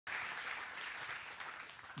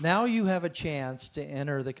Now you have a chance to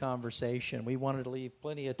enter the conversation. We wanted to leave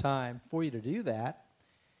plenty of time for you to do that.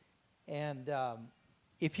 And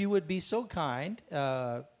if you would be so kind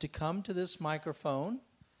to come to this microphone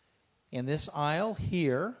in this aisle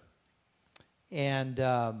here, and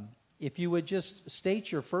if you would just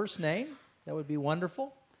state your first name, that would be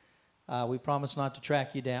wonderful. We promise not to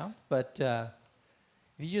track you down, but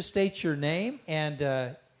if you just state your name,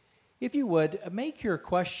 and if you would, make your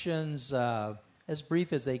questions as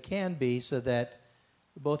brief as they can be so that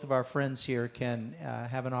both of our friends here can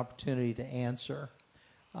have an opportunity to answer.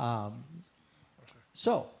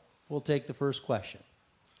 So, we'll take the first question.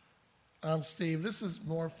 Steve, this is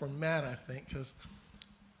more for Matt, I think, because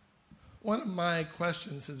one of my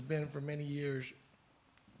questions has been for many years,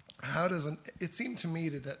 it seemed to me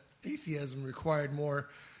that atheism required more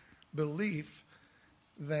belief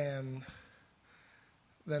than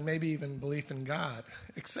maybe even belief in God,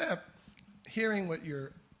 except hearing what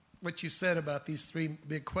you said about these three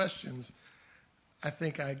big questions, I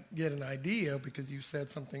think I get an idea because you said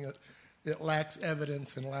something that lacks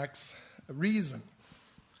evidence and lacks reason.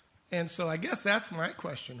 And so I guess that's my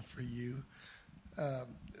question for you.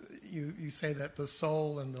 You say that the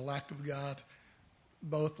soul and the lack of God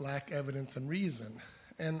both lack evidence and reason.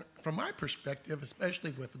 And from my perspective,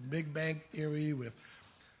 especially with the Big Bang Theory, with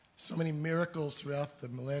so many miracles throughout the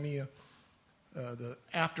millennia, the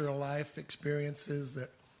afterlife experiences that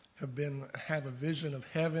have a vision of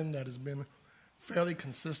heaven that has been fairly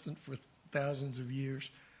consistent for thousands of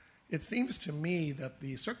years, it seems to me that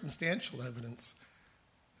the circumstantial evidence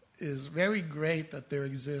is very great that there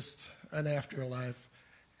exists an afterlife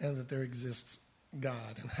and that there exists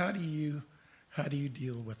God. And how do you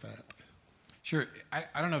deal with that? Sure.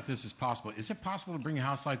 I don't know if this is possible. Is it possible to bring your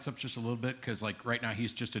house lights up just a little bit? Because like right now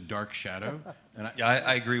he's just a dark shadow. And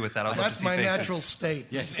I agree with that. That's my natural state.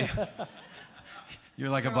 Yes. You're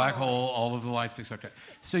like a black hole. All of the lights pick up.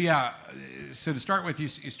 So yeah. So to start with, you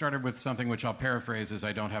started with something which I'll paraphrase as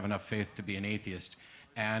I don't have enough faith to be an atheist,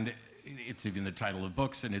 and it's even the title of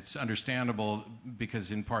books, and it's understandable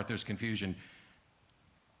because in part there's confusion.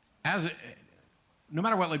 No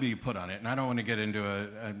matter what label you put on it, and I don't want to get into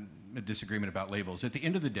a disagreement about labels, at the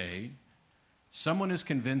end of the day, someone is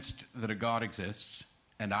convinced that a God exists,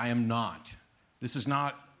 and I am not. This is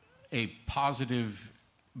not a positive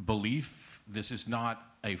belief. This is not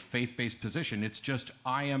a faith-based position. It's just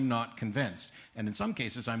I am not convinced. And in some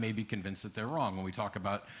cases, I may be convinced that they're wrong when we talk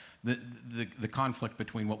about the conflict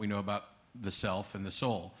between what we know about the self and the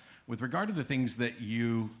soul. With regard to the things that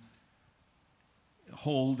you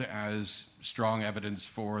hold as strong evidence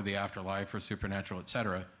for the afterlife or supernatural,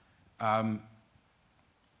 etc., I'm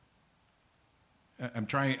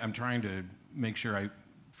trying to make sure I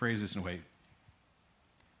phrase this in a way.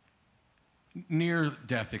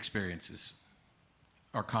 Near-death experiences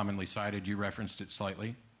are commonly cited. You referenced it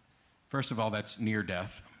slightly. First of all, that's near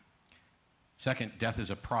death. Second, death is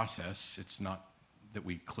a process. It's not that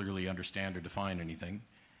we clearly understand or define anything.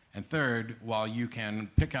 And third, while you can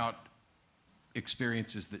pick out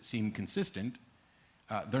experiences that seem consistent,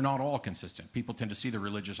 they're not all consistent. People tend to see the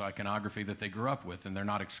religious iconography that they grew up with, and they're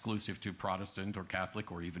not exclusive to Protestant or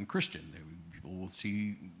Catholic or even Christian. People will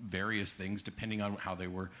see various things depending on how they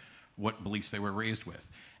were, what beliefs they were raised with.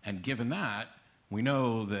 And given that, we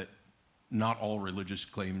know that not all religious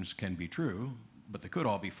claims can be true, but they could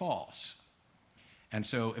all be false. And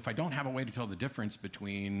so if I don't have a way to tell the difference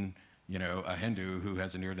between, a Hindu who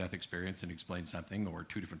has a near-death experience and explains something, or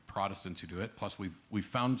two different Protestants who do it, plus we've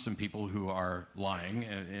found some people who are lying.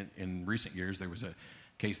 In recent years, there was a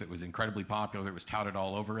case that was incredibly popular that was touted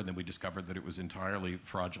all over, and then we discovered that it was entirely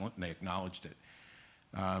fraudulent, and they acknowledged it.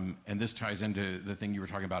 And this ties into the thing you were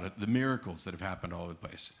talking about, the miracles that have happened all over the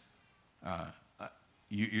place.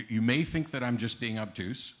 You may think that I'm just being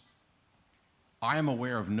obtuse. I am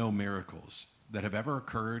aware of no miracles that have ever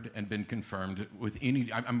occurred and been confirmed with any.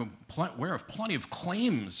 I'm aware of plenty of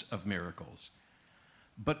claims of miracles,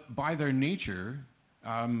 but by their nature,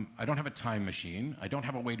 I don't have a time machine. I don't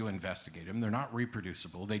have a way to investigate them. They're not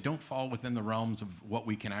reproducible. They don't fall within the realms of what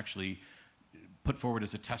we can actually put forward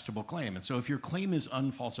as a testable claim. And so if your claim is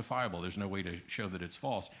unfalsifiable, there's no way to show that it's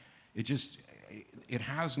false. It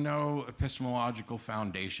has no epistemological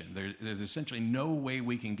foundation. There's essentially no way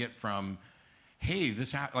we can get from, hey,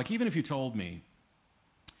 like even if you told me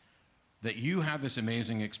that you had this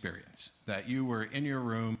amazing experience, that you were in your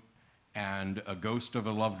room and a ghost of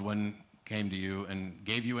a loved one came to you and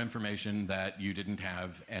gave you information that you didn't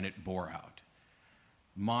have and it bore out.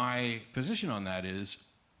 My position on that is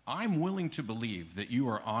I'm willing to believe that you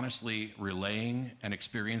are honestly relaying an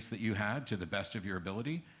experience that you had to the best of your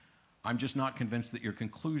ability, I'm just not convinced that your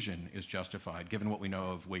conclusion is justified, given what we know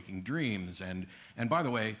of waking dreams. And by the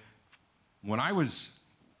way, when I was,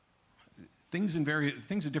 things in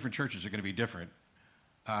different churches are going to be different.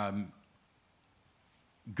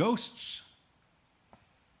 Ghosts,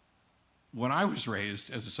 when I was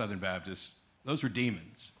raised as a Southern Baptist, those were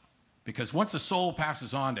demons. Because once the soul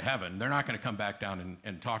passes on to heaven, they're not going to come back down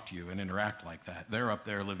and talk to you and interact like that. They're up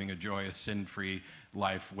there living a joyous, sin-free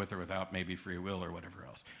life with or without maybe free will or whatever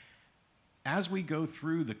else. As we go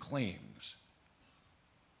through the claims,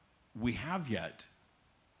 we have yet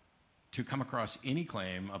to come across any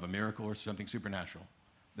claim of a miracle or something supernatural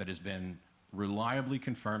that has been reliably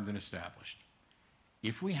confirmed and established.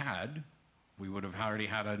 If we had, we would have already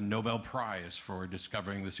had a Nobel Prize for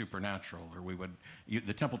discovering the supernatural, or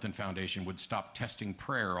the Templeton Foundation would stop testing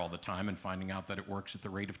prayer all the time and finding out that it works at the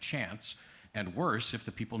rate of chance, and worse if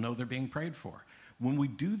the people know they're being prayed for. When we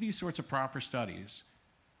do these sorts of proper studies,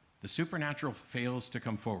 the supernatural fails to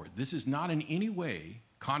come forward. This is not in any way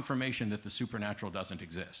confirmation that the supernatural doesn't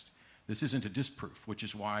exist. This isn't a disproof, which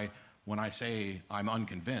is why when I say I'm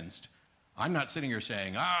unconvinced, I'm not sitting here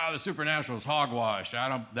saying, the supernatural is hogwash,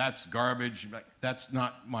 that's garbage. That's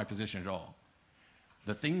not my position at all.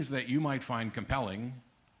 The things that you might find compelling,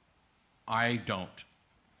 I don't.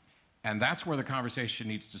 And that's where the conversation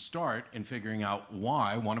needs to start in figuring out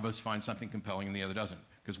why one of us finds something compelling and the other doesn't.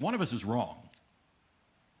 Because one of us is wrong.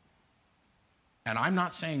 And I'm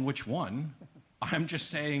not saying which one. I'm just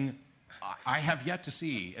saying I have yet to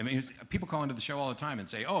see. I mean, people call into the show all the time and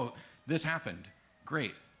say, oh, this happened.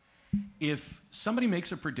 Great. If somebody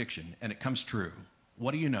makes a prediction and it comes true,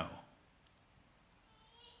 what do you know?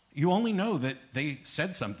 You only know that they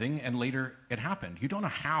said something and later it happened. You don't know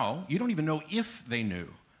how. You don't even know if they knew.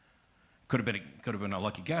 Could have been a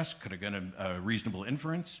lucky guess. Could have been a reasonable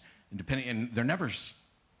inference. And they're never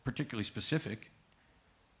particularly specific.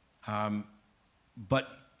 But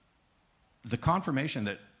the confirmation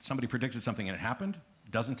that somebody predicted something and it happened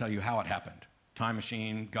doesn't tell you how it happened. Time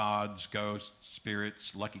machine, gods, ghosts,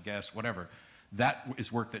 spirits, lucky guess, whatever. That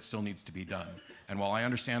is work that still needs to be done. And while I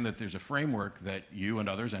understand that there's a framework that you and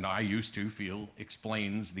others, and I used to feel,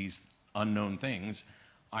 explains these unknown things,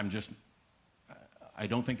 I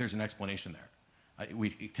don't think there's an explanation there. We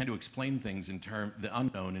tend to explain things the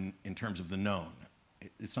unknown in terms of the known.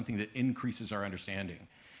 It's something that increases our understanding.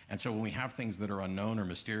 And so when we have things that are unknown or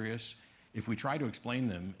mysterious, if we try to explain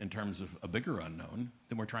them in terms of a bigger unknown,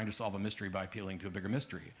 then we're trying to solve a mystery by appealing to a bigger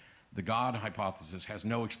mystery. The God hypothesis has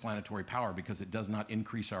no explanatory power because it does not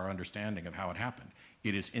increase our understanding of how it happened.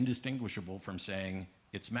 It is indistinguishable from saying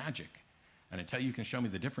it's magic. And until you can show me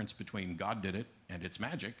the difference between God did it and it's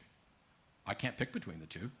magic, I can't pick between the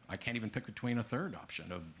two. I can't even pick between a third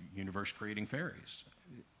option of universe creating fairies.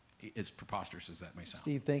 As preposterous as that may sound.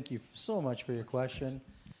 Steve, thank you so much for your question.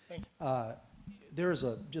 There's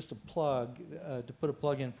just a plug, to put a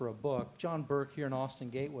plug in for a book. John Burke here in Austin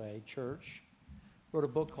Gateway Church wrote a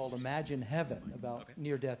book called Imagine Heaven about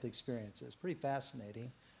near-death experiences. Pretty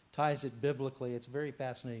fascinating. Ties it biblically. It's a very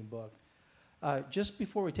fascinating book. Just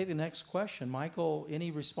before we take the next question, Michael,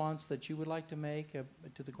 any response that you would like to make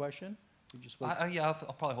to the question?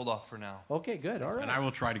 I'll probably hold off for now. Okay, good. All right. And I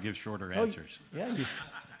will try to give shorter answers. Yeah.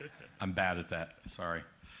 I'm bad at that. Sorry.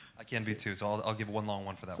 I can be too, so I'll give one long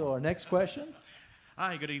one for that one. So our next question.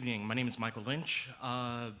 Hi, good evening. My name is Michael Lynch.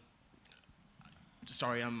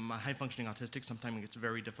 Sorry, I'm high-functioning autistic. Sometimes it's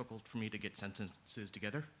very difficult for me to get sentences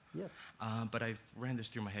together. Yes. But I've ran this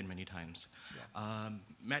through my head many times. Yeah.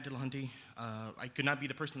 Matt Dillahunty, I could not be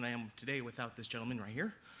the person I am today without this gentleman right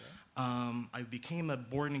here. Okay. I became a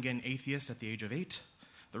born-again atheist at the age of 8.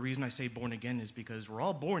 The reason I say born-again is because we're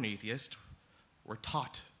all born atheist. We're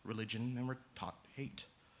taught religion, and we're taught hate.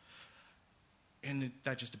 And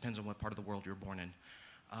that just depends on what part of the world you're born in.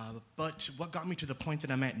 But what got me to the point that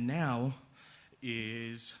I'm at now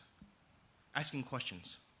is asking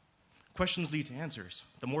questions. Questions lead to answers.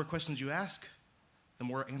 The more questions you ask, the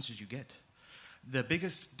more answers you get. The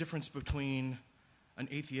biggest difference between an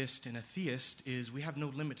atheist and a theist is we have no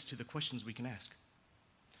limits to the questions we can ask.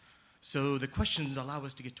 So the questions allow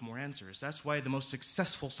us to get to more answers. That's why the most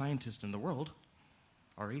successful scientists in the world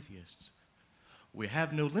are atheists. We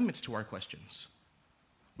have no limits to our questions.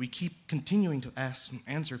 We keep continuing to ask and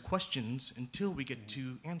answer questions until we get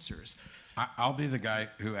to answers. I'll be the guy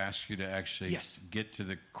who asks you to actually get to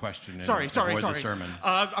the question and avoid the sermon.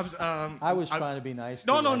 I was trying to be nice.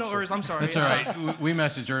 No, worries. I'm sorry. That's all right. We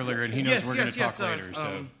messaged earlier, and he knows we're going to talk later.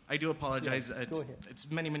 So. I do apologize. Go ahead. It's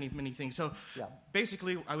many things. So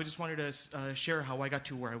basically, I just wanted to share how I got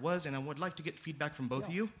to where I was, and I would like to get feedback from both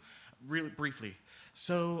of you, really briefly.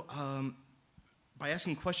 So by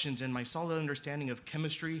asking questions and my solid understanding of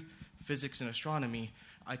chemistry, physics, and astronomy,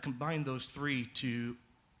 I combined those three to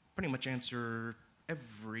pretty much answer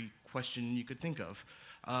every question you could think of.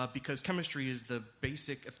 Because chemistry is the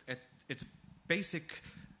basic, its basic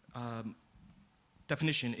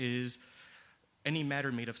definition is any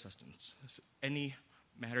matter made of substance. Any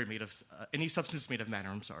substance made of matter,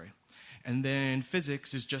 I'm sorry. And then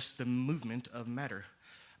physics is just the movement of matter.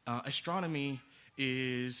 Astronomy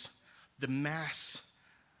is the mass.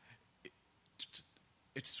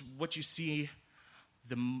 It's what you see,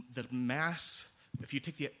 the mass. If you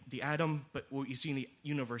take the atom, but what you see in the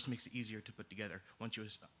universe makes it easier to put together once you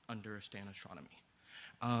understand astronomy.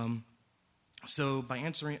 So by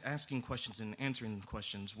asking questions and answering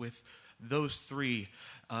questions with those three,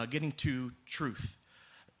 getting to truth.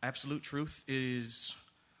 Absolute truth is,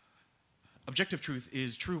 objective truth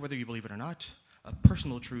is true whether you believe it or not. A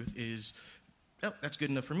personal truth is, oh, that's good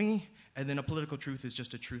enough for me. And then a political truth is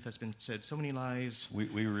just a truth that's been said so many lies. We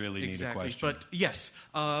really need a question. But yes,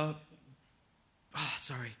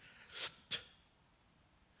 sorry.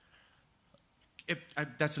 If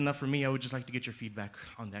that's enough for me, I would just like to get your feedback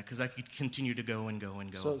on that because I could continue to go and go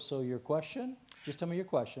and go. So your question? Just tell me your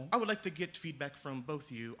question. I would like to get feedback from both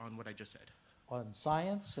of you on what I just said. On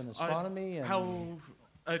science and astronomy and how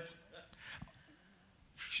it's.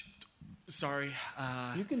 Sorry.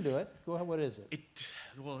 You can do it. Go ahead. What is it?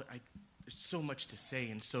 There's so much to say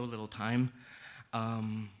in so little time. Go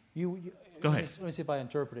ahead. Let me see if I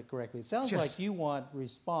interpret it correctly. It sounds like you want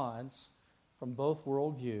response from both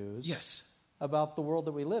worldviews. Yes. About the world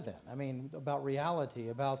that we live in. I mean, about reality,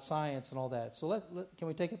 about science and all that. So can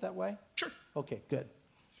we take it that way? Sure. Okay, good.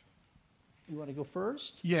 You want to go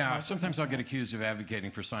first? Yeah, sometimes I'll get accused of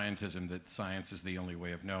advocating for scientism, that science is the only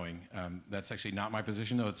way of knowing. That's actually not my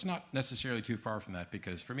position, though. It's not necessarily too far from that,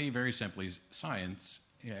 because for me, very simply, science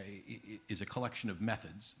is a collection of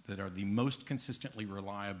methods that are the most consistently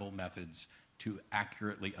reliable methods to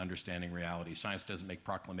accurately understanding reality. Science doesn't make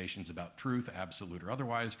proclamations about truth, absolute or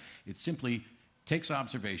otherwise. It simply takes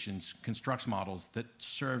observations, constructs models that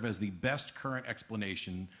serve as the best current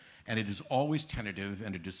explanation, and it is always tentative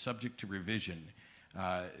and it is subject to revision.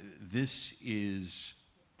 This is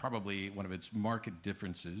probably one of its marked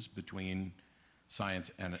differences between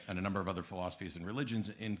science and a number of other philosophies and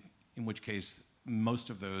religions, in which case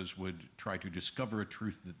most of those would try to discover a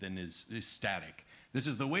truth that then is static. This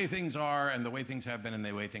is the way things are and the way things have been and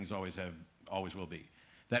the way things always will be.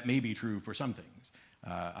 That may be true for some things.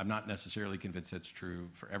 I'm not necessarily convinced that's true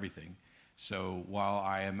for everything. So while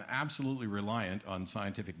I am absolutely reliant on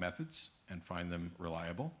scientific methods and find them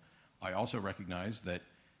reliable, I also recognize that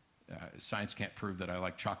science can't prove that I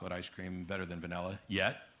like chocolate ice cream better than vanilla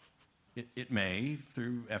yet. It may,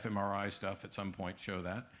 through fMRI stuff at some point, show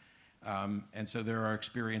that. And so there are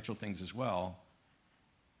experiential things as well.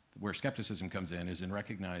 Where skepticism comes in is in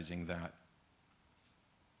recognizing that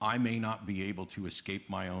I may not be able to escape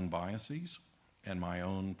my own biases and my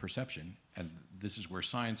own perception. And this is where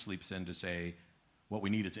science leaps in to say, what we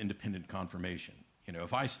need is independent confirmation. You know,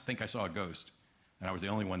 if I think I saw a ghost and I was the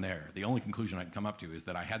only one there, the only conclusion I can come up to is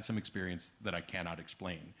that I had some experience that I cannot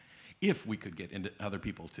explain. If we could get other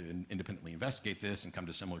people to independently investigate this and come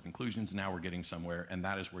to similar conclusions, now we're getting somewhere, and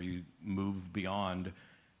that is where you move beyond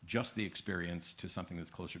just the experience to something that's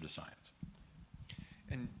closer to science.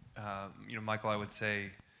 And, Michael, I would say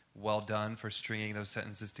well done for stringing those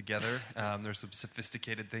sentences together. There's some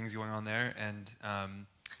sophisticated things going on there,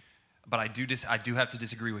 but I do have to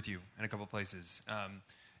disagree with you in a couple places.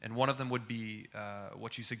 And one of them would be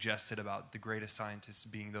what you suggested about the greatest scientists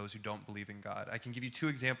being those who don't believe in God. I can give you two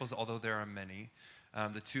examples, although there are many.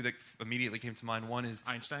 The two that immediately came to mind, one is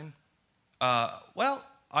Einstein?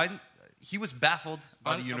 He was baffled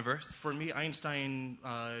by the universe. For me, Einstein...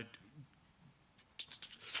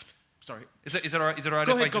 sorry. Is it all right if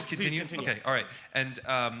I just continue? Continue? Okay, all right. And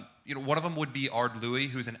one of them would be Ard Louis,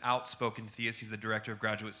 who's an outspoken theist. He's the director of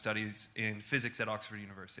graduate studies in physics at Oxford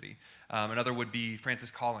University. Another would be Francis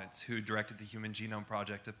Collins, who directed the Human Genome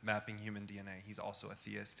Project of mapping human DNA. He's also a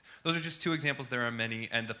theist. Those are just two examples. There are many,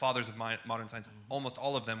 and the fathers of modern science, almost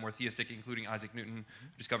all of them were theistic, including Isaac Newton,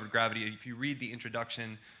 who discovered gravity. If you read the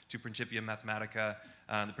introduction to Principia Mathematica,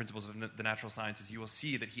 the principles of the natural sciences, you will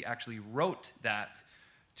see that he actually wrote that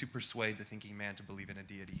to persuade the thinking man to believe in a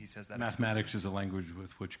deity. He says that mathematics is a language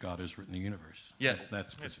with which God has written the universe. Yeah,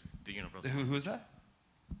 that's the universe. Who is that?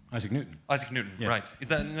 Isaac Newton. Isaac Newton, yeah. Right. Is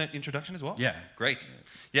that in the introduction as well? Yeah. Great.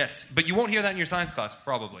 Yes, but you won't hear that in your science class,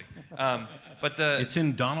 probably. It's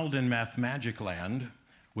in Donald in Mathmagic Land,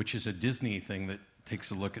 which is a Disney thing that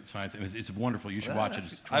takes a look at science. It's wonderful. You should watch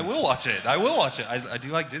it. I will watch it. I do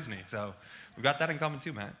like Disney, so we've got that in common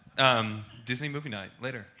too, Matt. Disney movie night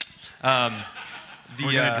later.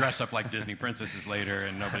 We're going to dress up like Disney princesses later,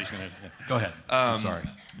 and nobody's going to... Go ahead. I'm sorry.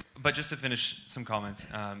 But just to finish some comments,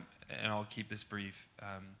 and I'll keep this brief.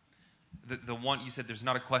 The one, you said there's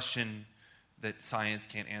not a question that science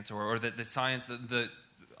can't answer, or that the science,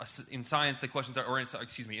 in science the questions are,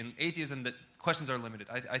 in atheism the questions are limited.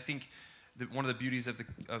 I think that one of the beauties of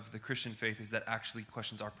the Christian faith is that actually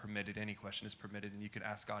questions are permitted. Any question is permitted, and you can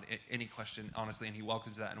ask God any question honestly, and He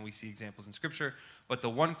welcomes that. And we see examples in Scripture. But the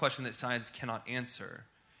one question that science cannot answer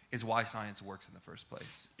is why science works in the first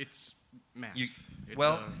place. It's math.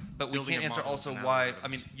 But we can't answer also why. I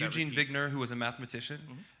mean, Eugene Wigner, who was a mathematician,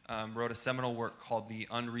 wrote a seminal work called "The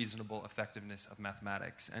Unreasonable Effectiveness of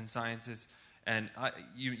Mathematics." And science is, and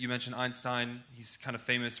you mentioned Einstein. He's kind of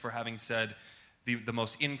famous for having said, the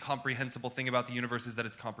most incomprehensible thing about the universe is that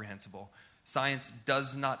it's comprehensible. Science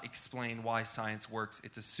does not explain why science works.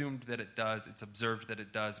 It's assumed that it does. It's observed that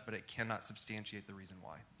it does, but it cannot substantiate the reason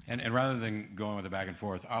why. And rather than going with the back and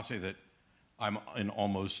forth, I'll say that I'm in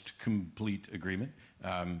almost complete agreement.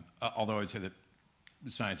 Although I'd say that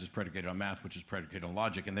science is predicated on math, which is predicated on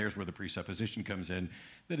logic, and there's where the presupposition comes in,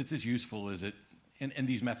 that it's as useful as it, and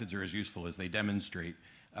these methods are as useful as they demonstrate.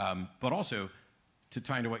 But also, to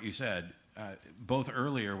tie into what you said, both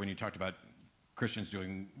earlier when you talked about Christians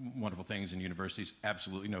doing wonderful things in universities,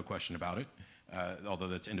 absolutely no question about it, although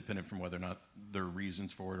that's independent from whether or not there are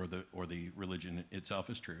reasons for it or the religion itself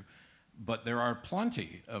is true. But there are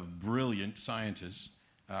plenty of brilliant scientists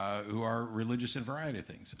who are religious in a variety of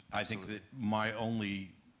things. I think that my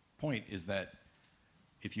only point is that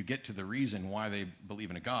if you get to the reason why they believe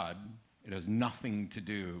in a God, it has nothing to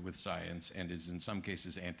do with science and is in some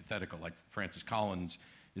cases antithetical. Like Francis Collins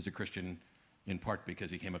is a Christian in part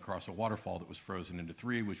because he came across a waterfall that was frozen into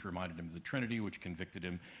three, which reminded him of the Trinity, which convicted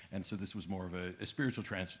him. And so this was more of a spiritual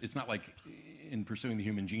It's not like in pursuing the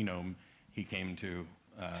human genome, he came to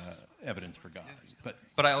evidence for God.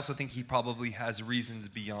 But I also think he probably has reasons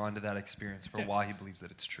beyond that experience for why he believes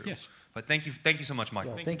that it's true. Yes. But thank you so much,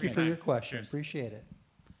 Michael. Yeah, thank you for your question. Cheers. Appreciate it.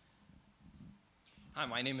 Hi,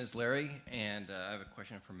 my name is Larry, and I have a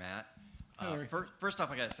question for Matt. First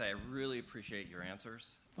off, I got to say I really appreciate your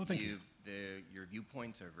answers. Oh, thank you. Your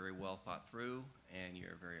viewpoints are very well thought through, and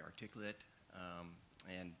you're very articulate.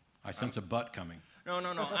 And I sense a butt coming. No.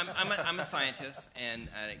 I'm a scientist, and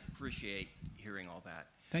I appreciate hearing all that.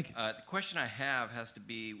 Thank you. The question I have has to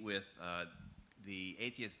be with the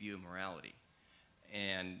atheist view of morality,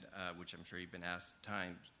 and which I'm sure you've been asked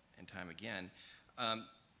time and time again.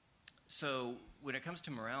 So when it comes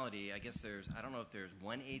to morality, I guess I don't know if there's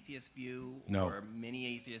one atheist view or many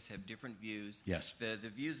atheists have different views. Yes. The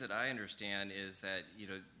views that I understand is that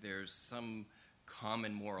there's some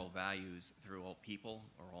common moral values through all people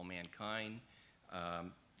or all mankind,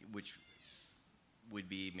 which would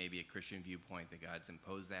be maybe a Christian viewpoint that God's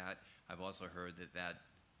imposed that. I've also heard that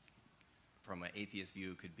from an atheist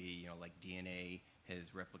view could be like DNA has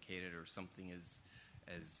replicated or something as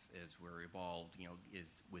we're evolved,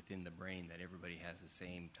 is within the brain, that everybody has the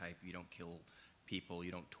same type. You don't kill people,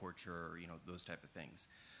 you don't torture, those type of things.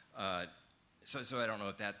 So I don't know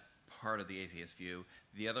if that's part of the atheist view.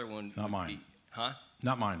 The other one Not would mine. be, huh?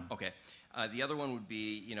 Not mine. Okay. The other one would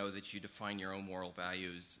be, that you define your own moral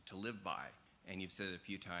values to live by, and you've said it a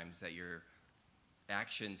few times that your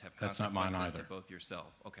actions have That's not mine consequences either. to both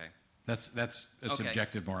yourself. Okay. That's a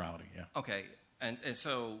subjective morality. Yeah. Okay. And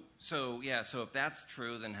so if that's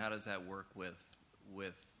true, then how does that work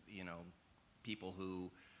with people who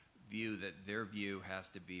view that their view has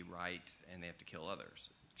to be right and they have to kill others?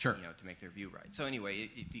 Sure. To make their view right. So anyway,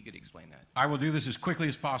 if you could explain that. I will do this as quickly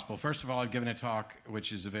as possible. First of all, I've given a talk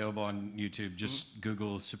which is available on YouTube. Just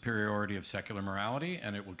Google superiority of secular morality,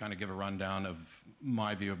 and it will kind of give a rundown of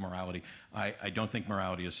my view of morality. I don't think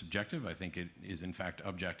morality is subjective. I think it is, in fact,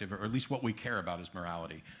 objective, or at least what we care about is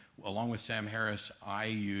morality. Along with Sam Harris, I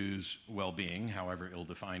use well-being, however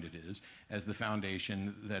ill-defined it is, as the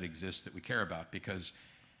foundation that exists that we care about. Because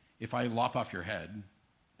if I lop off your head,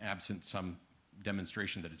 absent some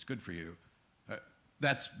demonstration that it's good for you,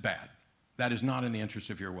 that's bad. That is not in the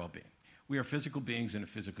interest of your well-being. We are physical beings in a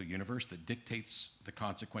physical universe that dictates the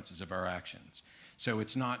consequences of our actions. So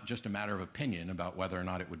it's not just a matter of opinion about whether or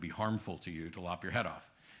not it would be harmful to you to lop your head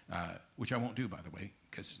off, which I won't do, by the way,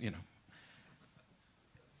 because,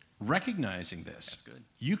 recognizing this, that's good.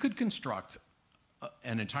 You could construct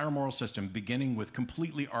an entire moral system beginning with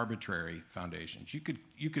completely arbitrary foundations. You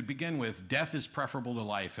could begin with death is preferable to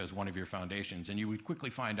life as one of your foundations, and you would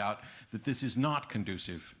quickly find out that this is not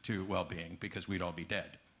conducive to well-being because we'd all be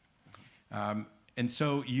dead. And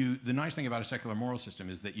so the nice thing about a secular moral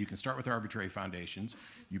system is that you can start with arbitrary foundations,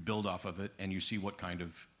 you build off of it, and you see what kind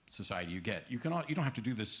of society you get. You don't have to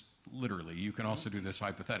do this literally. You can also do this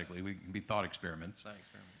hypothetically. We can be thought experiments. Thought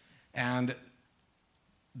experiment. And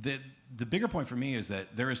the bigger point for me is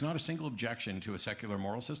that there is not a single objection to a secular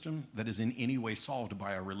moral system that is in any way solved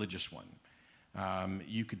by a religious one.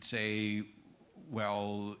 You could say,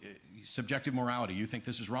 well, subjective morality, you think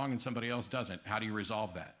this is wrong and somebody else doesn't. How do you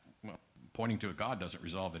resolve that? Well, pointing to a God doesn't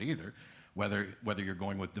resolve it either. Whether you're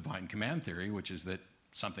going with divine command theory, which is that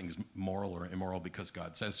something's moral or immoral because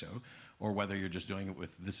God says so, or whether you're just doing it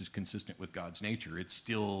with this is consistent with God's nature, it's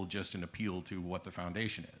still just an appeal to what the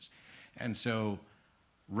foundation is. And so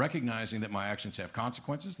recognizing that my actions have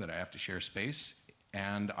consequences, that I have to share space,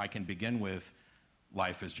 and I can begin with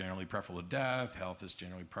life is generally preferable to death, health is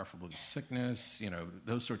generally preferable to sickness,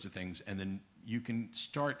 those sorts of things. And then you can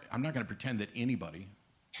start, I'm not going to pretend that anybody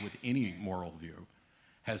with any moral view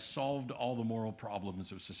has solved all the moral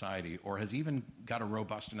problems of society or has even got a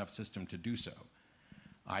robust enough system to do so.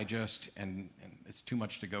 I just, and it's too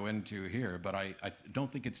much to go into here, but I don't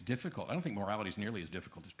think it's difficult. I don't think morality is nearly as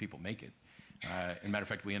difficult as people make it. As a matter of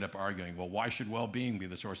fact, we end up arguing, well, why should well-being be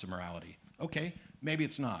the source of morality? Okay, maybe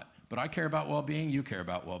it's not. But I care about well-being, you care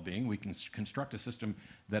about well-being. We can construct a system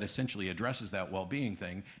that essentially addresses that well-being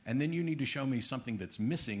thing, and then you need to show me something that's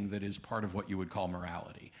missing that is part of what you would call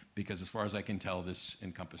morality, because as far as I can tell, this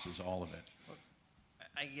encompasses all of it. Well,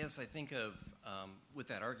 I guess I think of, with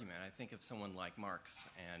that argument, I think of someone like Marx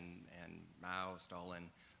and Mao, Stalin,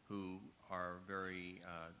 who are very,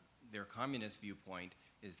 their communist viewpoint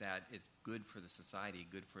is that it's good for the society,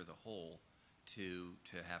 good for the whole, to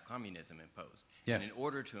have communism imposed. Yes. And in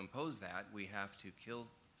order to impose that, we have to kill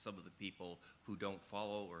some of the people who don't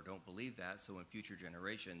follow or don't believe that, so in future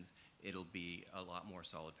generations, it'll be a lot more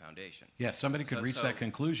solid foundation. Yes, somebody could reach that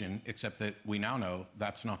conclusion, except that we now know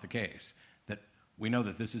that's not the case. That we know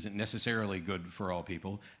that this isn't necessarily good for all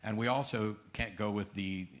people, and we also can't go with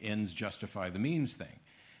the ends justify the means thing.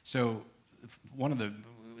 So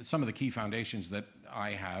some of the key foundations that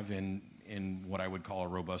I have in what I would call a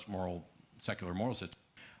robust secular moral system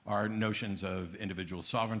are notions of individual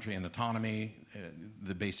sovereignty and autonomy,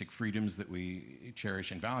 the basic freedoms that we cherish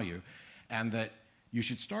and value, and that you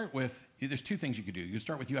should start with, there's two things you could do. You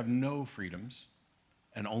start with you have no freedoms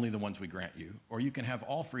and only the ones we grant you, or you can have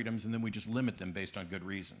all freedoms and then we just limit them based on good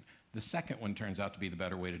reason. The second one turns out to be the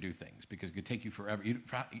better way to do things because it could take you forever.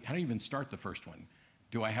 How do you even start the first one?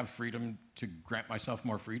 Do I have freedom to grant myself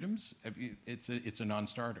more freedoms? It's a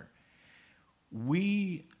non-starter.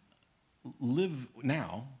 We live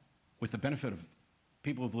now with the benefit of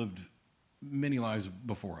people who've lived many lives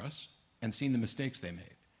before us and seen the mistakes they made.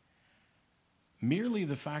 Merely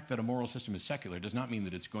the fact that a moral system is secular does not mean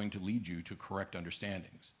that it's going to lead you to correct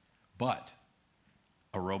understandings. But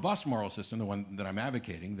a robust moral system, the one that I'm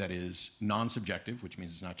advocating, that is non-subjective, which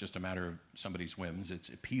means it's not just a matter of somebody's whims, it's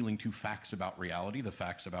appealing to facts about reality, the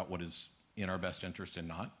facts about what is in our best interest and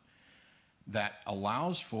not, that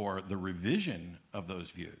allows for the revision of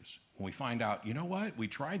those views. When we find out, you know what, we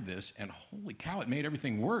tried this and holy cow, it made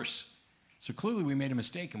everything worse. So clearly we made a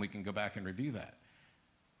mistake and we can go back and review that.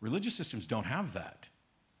 Religious systems don't have that.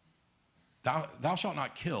 Thou shalt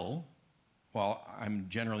not kill, while I'm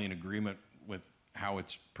generally in agreement with how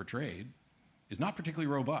it's portrayed, is not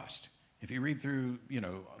particularly robust. If you read through,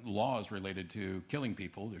 laws related to killing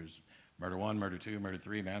people, there's murder 1, murder 2, murder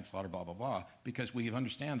 3, manslaughter, blah, blah, blah, because we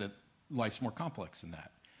understand that life's more complex than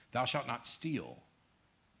that. Thou shalt not steal.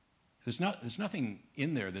 There's nothing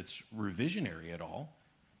in there that's revisionary at all.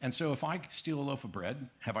 And so if I steal a loaf of bread,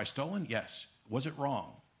 have I stolen? Yes. Was it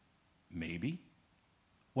wrong? Maybe.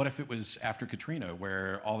 What if it was after Katrina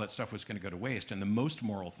where all that stuff was going to go to waste and the most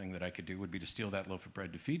moral thing that I could do would be to steal that loaf of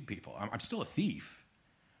bread to feed people? I'm still a thief,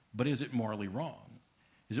 but is it morally wrong?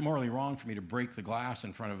 Is it morally wrong for me to break the glass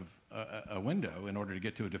in front of a window in order to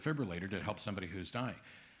get to a defibrillator to help somebody who's dying?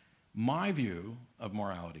 My view of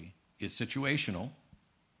morality is situational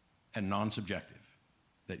and non-subjective,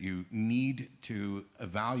 that you need to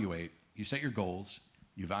evaluate, you set your goals,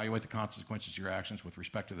 you evaluate the consequences of your actions with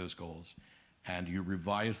respect to those goals, and you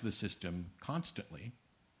revise the system constantly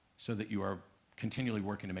so that you are continually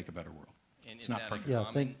working to make a better world. And it's not perfect. Yeah,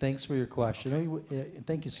 thanks for your question.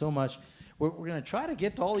 Thank you so much. We're going to try to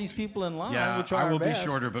get to all these people in line. Yeah, we'll try I will our best. be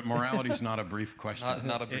shorter, but morality is not a brief question.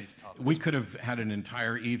 Not a brief topic. We could have had an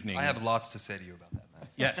entire evening. I have lots to say to you about that, Matt.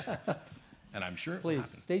 Yes, and I'm sure it will Please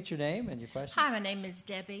happen. state your name and your question. Hi, my name is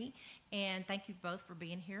Debbie, and thank you both for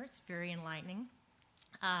being here. It's very enlightening.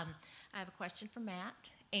 I have a question for Matt,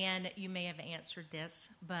 and you may have answered this,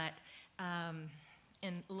 but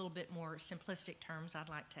in a little bit more simplistic terms, I'd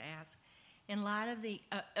like to ask. In light of the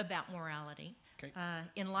about morality, Okay.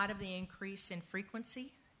 in light of the increase in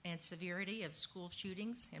frequency and severity of school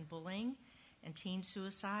shootings and bullying, and teen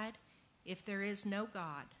suicide? If there is no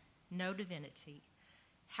God, no divinity,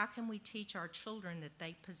 how can we teach our children that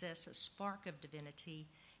they possess a spark of divinity,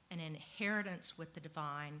 an inheritance with the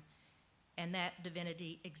divine, and that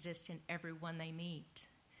divinity exists in everyone they meet?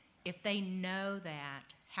 If they know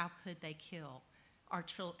that, how could they kill our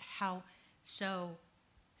children?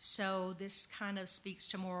 So this kind of speaks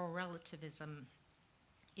to moral relativism.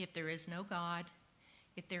 If there is no God,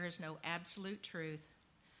 if there is no absolute truth,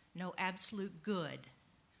 no absolute good,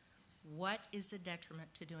 what is the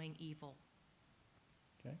detriment to doing evil?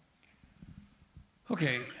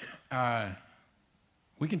 Okay.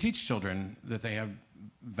 We can teach children that they have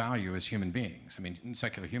value as human beings. I mean,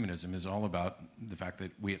 secular humanism is all about the fact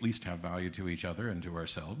that we at least have value to each other and to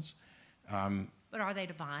ourselves. But are they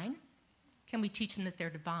divine? Can we teach them that they're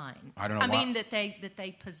divine? I don't know. I mean that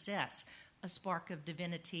they possess a spark of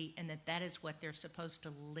divinity, and that is what they're supposed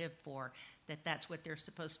to live for, that's what they're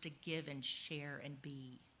supposed to give and share and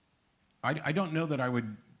be. I don't know that I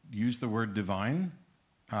would use the word divine,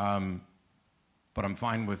 but I'm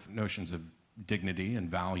fine with notions of dignity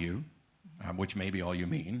and value, which may be all you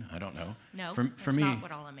mean. I don't know. No, for that's me, not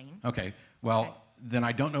what all I mean. Okay. Well, Okay. Then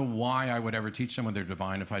I don't know why I would ever teach someone they're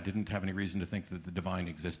divine if I didn't have any reason to think that the divine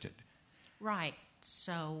existed. Right.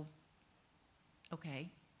 So,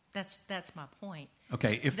 okay, that's my point.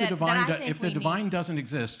 Okay. If That- the divine that I think if the we divine need- doesn't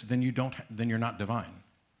exist, then you're not divine.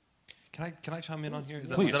 Can I chime in on here? Is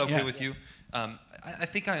that Please, okay yeah. with you? I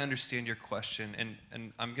think I understand your question,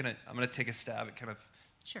 and I'm gonna take a stab at kind of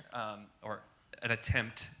Sure. or an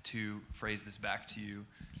attempt to phrase this back to you.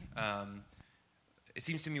 It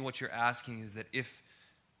seems to me what you're asking is that if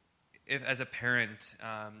as a parent,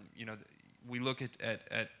 we look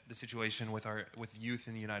at the situation with youth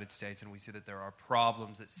in the United States, and we see that there are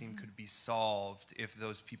problems that seem could be solved if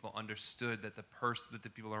those people understood that the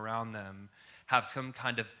people around them have some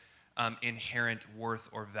kind of inherent worth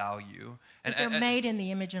or value. That they're made in the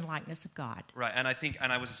image and likeness of God. Right, and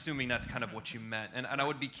I was assuming that's kind of what you meant, and I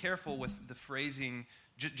would be careful with the phrasing,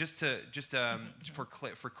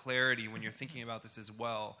 for clarity when you're thinking about this as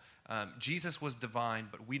well. Jesus was divine,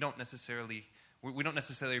 but we don't necessarily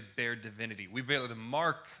bear divinity. We bear the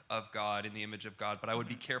mark of God in the image of God, but I would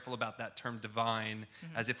be careful about that term divine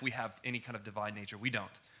as if we have any kind of divine nature. We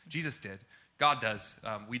don't. Jesus did. God does.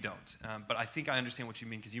 We don't. But I think I understand what you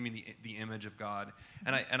mean, because you mean the image of God.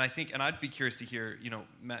 And I'd be curious to hear,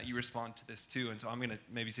 Matt, you respond to this too. And so I'm going to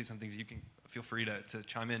maybe say some things. You can feel free to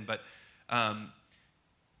chime in. But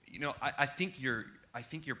I think your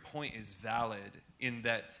point is valid in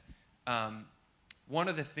that one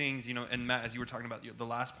of the things, and Matt, as you were talking about the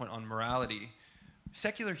last point on morality,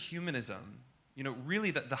 secular humanism,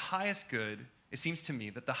 really the highest good, it seems to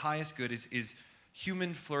me that the highest good is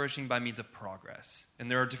human flourishing by means of progress.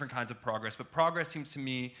 And there are different kinds of progress, but progress seems to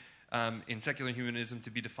me in secular humanism to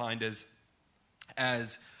be defined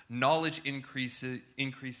as knowledge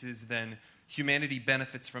increases, then humanity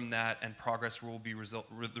benefits from that, and progress will be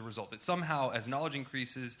the result. That somehow, as knowledge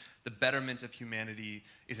increases, the betterment of humanity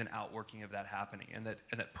is an outworking of that happening, and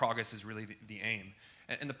that progress is really the aim.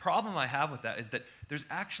 And the problem I have with that is that there's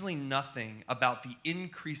actually nothing about the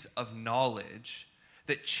increase of knowledge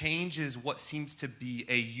that changes what seems to be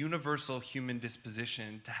a universal human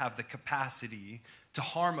disposition to have the capacity to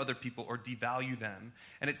harm other people or devalue them.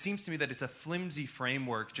 And it seems to me that it's a flimsy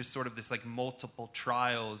framework, just sort of this like multiple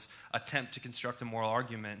trials attempt to construct a moral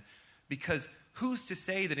argument, because who's to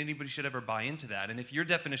say that anybody should ever buy into that? And if your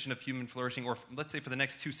definition of human flourishing, or let's say for the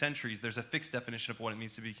next 2 centuries, there's a fixed definition of what it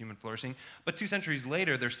means to be human flourishing, but 2 centuries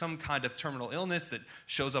later, there's some kind of terminal illness that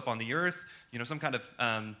shows up on the earth, some kind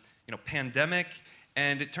of pandemic,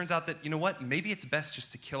 and it turns out that, maybe it's best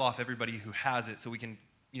just to kill off everybody who has it so we can,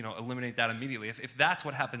 eliminate that immediately. If that's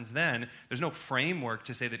what happens then, there's no framework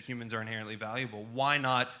to say that humans are inherently valuable. Why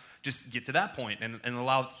not just get to that point and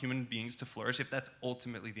allow human beings to flourish if that's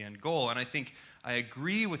ultimately the end goal? And I think I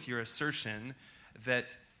agree with your assertion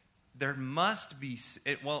that there must be, it's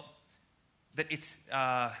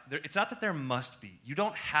not that there must be. You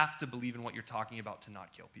don't have to believe in what you're talking about to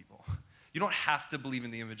not kill people. You don't have to believe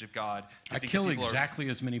in the image of God. I kill exactly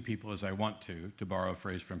as many people as I want to borrow a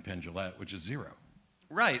phrase from Penn Jillette, which is 0.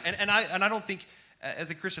 Right, and I don't think, as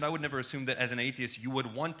a Christian, I would never assume that as an atheist you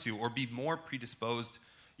would want to or be more predisposed,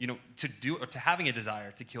 to do or to having a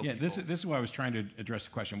desire to kill people. This is why I was trying to address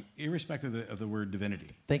the question, irrespective of the word divinity.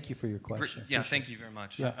 Thank you for your question. Yeah, thank you very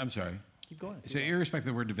much. Yeah. I'm sorry. Keep going. So irrespective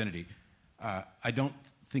of the word divinity, I don't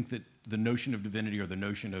think that the notion of divinity or the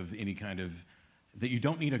notion of any kind of, that you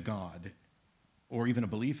don't need a God or even a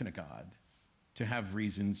belief in a God to have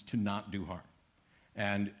reasons to not do harm.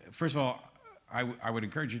 And first of all, I would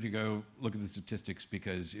encourage you to go look at the statistics,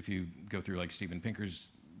 because if you go through like Steven Pinker's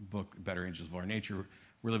book, Better Angels of Our Nature,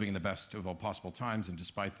 we're living in the best of all possible times, and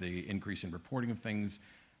despite the increase in reporting of things,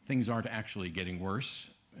 things aren't actually getting worse.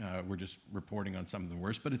 We're just reporting on some of the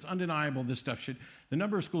worst, but it's undeniable this stuff the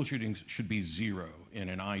number of school shootings should be 0 in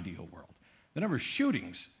an ideal world. The number of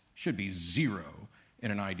shootings should be 0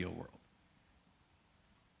 in an ideal world.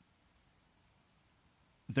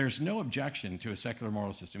 There's no objection to a secular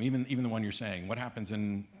moral system, even the one you're saying. What happens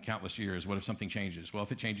in countless years? What if something changes? Well,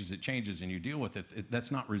 if it changes, and you deal with it,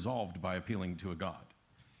 that's not resolved by appealing to a God.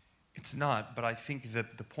 It's not, but I think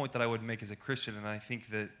that the point that I would make as a Christian, and I think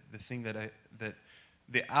that the thing that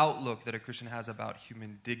the outlook that a Christian has about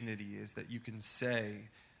human dignity is that you can say,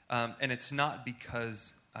 and it's not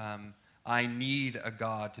because I need a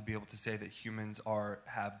God to be able to say that humans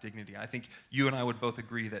have dignity. I think you and I would both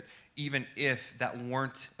agree that even if that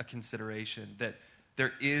weren't a consideration, that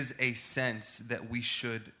there is a sense that we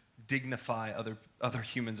should dignify other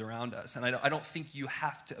humans around us. And I don't think you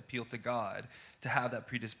have to appeal to God to have that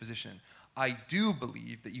predisposition. I do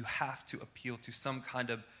believe that you have to appeal to some kind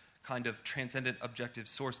of transcendent objective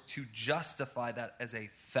source to justify that as a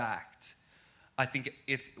fact. I think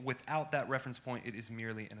if without that reference point, it is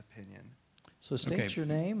merely an opinion. So state your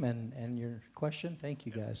name and your question. Thank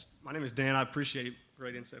you, guys. My name is Dan. I appreciate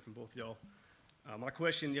great insight from both y'all. My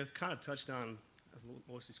question, you kind of touched on, as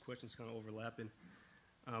most of these questions kind of overlapping.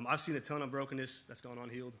 I've seen a ton of brokenness that's gone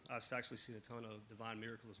unhealed. I've actually seen a ton of divine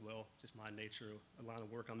miracles as well, just my nature, a line of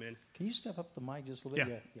work I'm in. Can you step up the mic just a little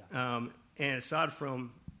bit? Yeah. And aside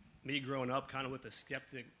from me growing up kind of with a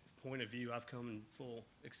skeptic point of view, I've come in full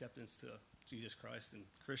acceptance to Jesus Christ and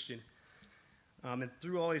Christian. And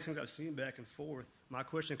through all these things I've seen back and forth, my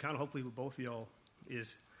question kind of hopefully with both of y'all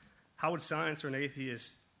is, how would science or an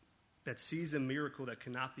atheist that sees a miracle that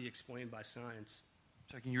cannot be explained by science?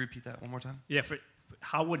 Sorry, can you repeat that one more time? Yeah,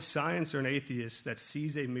 how would science or an atheist that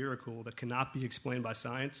sees a miracle that cannot be explained by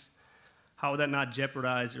science, how would that not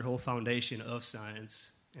jeopardize your whole foundation of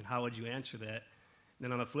science? And how would you answer that? And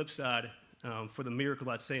then on the flip side, for the miracle,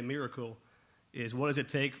 that same miracle, is what does it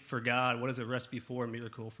take for God? What is a recipe for a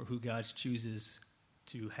miracle for who God chooses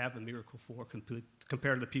to have a miracle for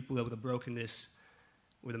compared to the people that with a brokenness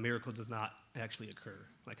where the miracle does not actually occur?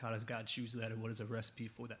 Like, how does God choose that, and what is a recipe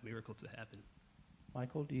for that miracle to happen?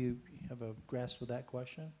 Michael, do you have a grasp with that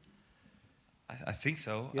question? I think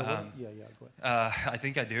so. Go ahead. I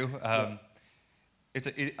think I do.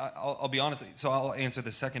 I'll be honest. So I'll answer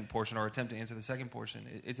the second portion, or attempt to answer the second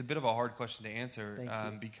portion. It's a bit of a hard question to answer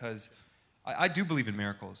because I do believe in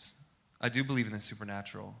miracles. I do believe in the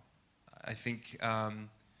supernatural. I think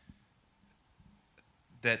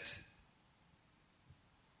that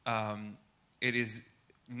it is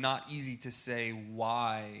not easy to say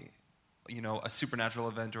why, a supernatural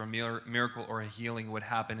event or a miracle or a healing would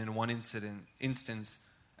happen in one instance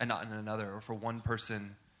and not in another, or for one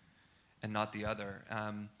person and not the other.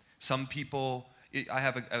 Some people, I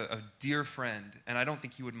have a dear friend, and I don't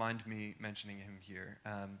think he would mind me mentioning him here,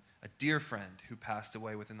 a dear friend who passed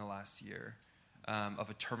away within the last year of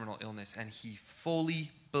a terminal illness, and he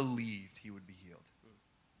fully believed he would be healed.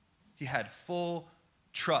 He had full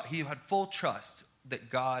trust that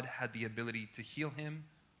God had the ability to heal him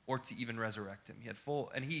or to even resurrect him.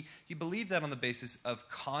 He believed that on the basis of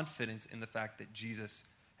confidence in the fact that Jesus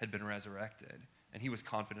had been resurrected. And he was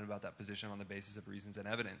confident about that position on the basis of reasons and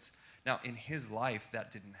evidence. Now, in his life,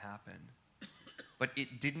 that didn't happen. But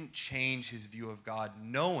it didn't change his view of God,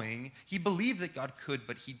 knowing he believed that God could,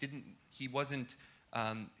 but he wouldn't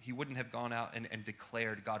have gone out and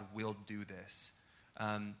declared, God will do this.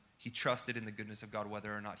 He trusted in the goodness of God,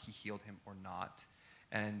 whether or not he healed him or not.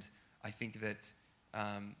 And I think that,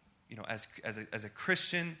 as a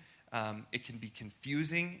Christian, it can be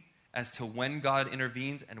confusing as to when God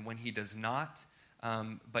intervenes and when he does not.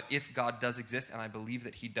 But if God does exist, and I believe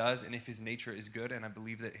that he does, and if his nature is good, and I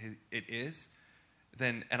believe that it is,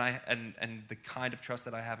 then and the kind of trust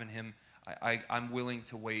that I have in him, I'm willing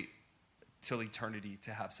to wait till eternity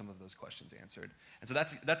to have some of those questions answered. And so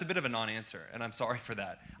that's a bit of a non-answer, and I'm sorry for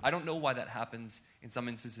that. I don't know why that happens in some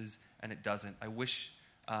instances, and it doesn't. I wish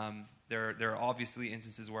there are obviously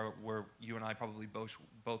instances where you and I probably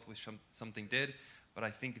both wish something did, but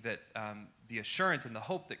I think that the assurance and the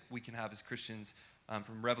hope that we can have as Christians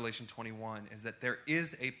from Revelation 21 is that there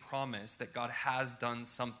is a promise that God has done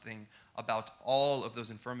something about all of those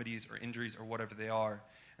infirmities or injuries or whatever they are,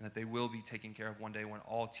 and that they will be taken care of one day when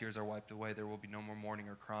all tears are wiped away. There will be no more mourning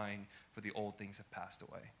or crying, for the old things have passed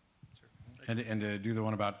away. Sure. And to do the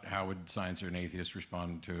one about how would science or an atheist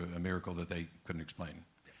respond to a miracle that they couldn't explain.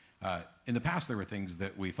 In the past, there were things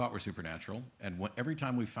that we thought were supernatural, and every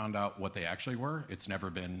time we found out what they actually were, it's never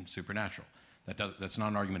been supernatural. That's not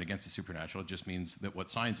an argument against the supernatural. It just means that what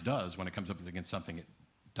science does when it comes up against something it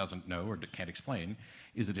doesn't know or can't explain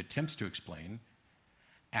is it attempts to explain,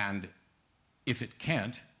 and if it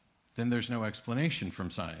can't, then there's no explanation from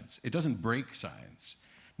science. It doesn't break science.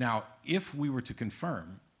 Now, if we were to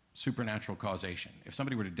confirm supernatural causation, if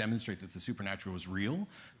somebody were to demonstrate that the supernatural was real,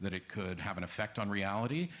 that it could have an effect on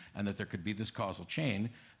reality, and that there could be this causal chain,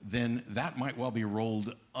 then that might well be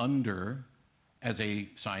rolled under as a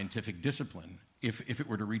scientific discipline if it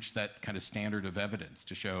were to reach that kind of standard of evidence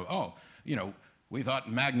to show, oh, we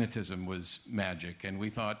thought magnetism was magic, and we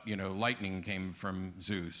thought, lightning came from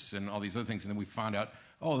Zeus, and all these other things, and then we found out,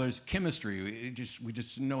 oh, there's chemistry. We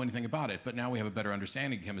just didn't know anything about it, but now we have a better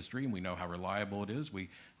understanding of chemistry, and we know how reliable it is. We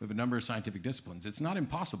have a number of scientific disciplines. It's not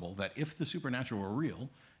impossible that if the supernatural were real,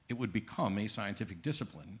 it would become a scientific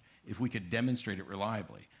discipline if we could demonstrate it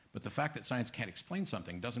reliably. But the fact that science can't explain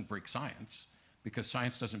something doesn't break science, because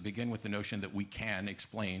science doesn't begin with the notion that we can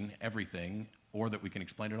explain everything or that we can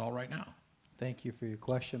explain it all right now. Thank you for your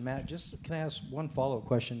question, Matt. Just can I ask one follow-up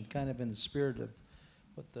question, kind of in the spirit of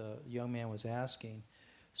what the young man was asking?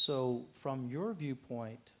 So from your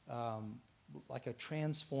viewpoint, like a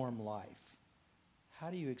transformed life,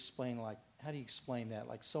 how do you explain that?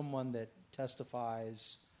 Like someone that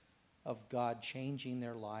testifies of God changing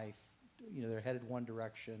their life, they're headed one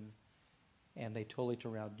direction, and they totally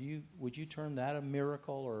turn around. Would you term that a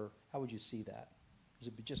miracle, or how would you see that? Is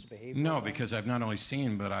it just a behavior? No, because I've not only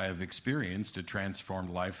seen, but I have experienced a transformed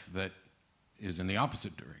life that is in the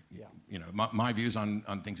opposite direction. Yeah. My views on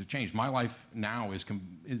things have changed. My life now is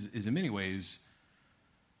in many ways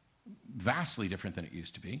vastly different than it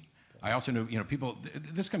used to be. Okay. I also know, people.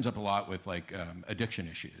 This comes up a lot with addiction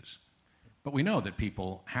issues, but we know that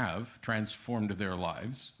people have transformed their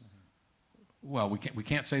lives. Well, we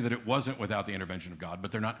can't say that it wasn't without the intervention of God, but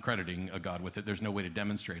they're not crediting a God with it. There's no way to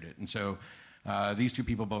demonstrate it, and so. These two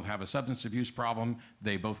people both have a substance abuse problem.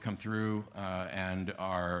 They both come through and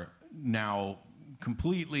are now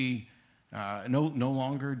completely no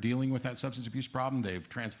longer dealing with that substance abuse problem. They've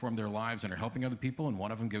transformed their lives and are helping other people, and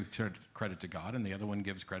one of them gives credit to God, and the other one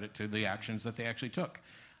gives credit to the actions that they actually took.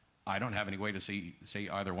 I don't have any way to say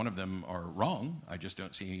either one of them are wrong. I just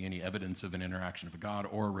don't see any evidence of an interaction of God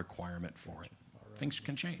or a requirement for it. Right. Things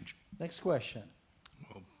can change. Next question.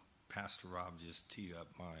 Well, Pastor Rob just teed up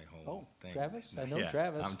my whole thing. Travis? I know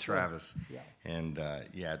Travis. I'm Travis. Yeah. And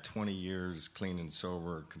 20 years clean and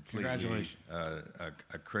sober, completely Congratulations.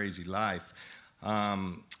 A crazy life.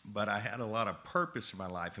 But I had a lot of purpose in my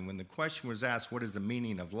life. And when the question was asked, what is the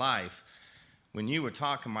meaning of life? When you were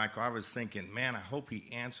talking, Michael, I was thinking, man, I hope he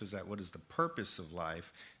answers that. What is the purpose of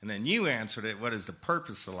life? And then you answered it, what is the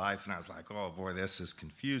purpose of life? And I was like, oh, boy, this is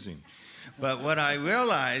confusing. But what I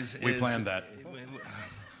realized is... We planned that.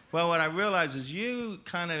 Well, what I realize is you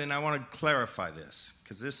kind of, and I want to clarify this,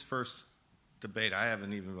 because this first debate, I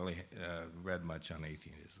haven't even really read much on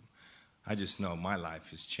atheism. I just know my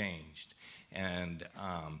life has changed. And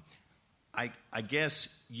I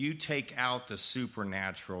guess you take out the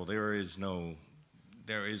supernatural, the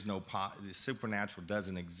supernatural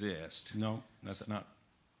doesn't exist. No, that's not.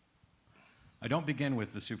 I don't begin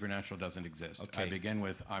with the supernatural doesn't exist. Okay. I begin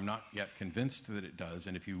with I'm not yet convinced that it does,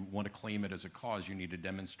 and if you want to claim it as a cause, you need to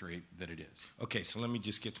demonstrate that it is. Okay, so let me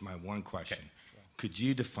just get to my one question. Okay. Could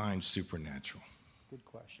you define supernatural? Good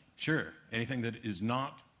question. Sure. Anything that is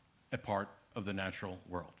not a part of the natural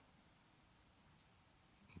world.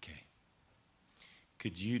 Okay.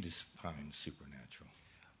 Could you define supernatural?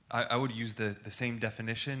 I would use the same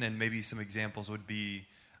definition, and maybe some examples would be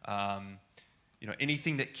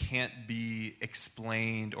anything that can't be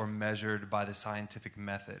explained or measured by the scientific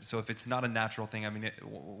method. So if it's not a natural thing, I mean,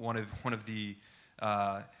 one of the,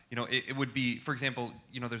 it would be, for example,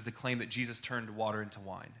 there's the claim that Jesus turned water into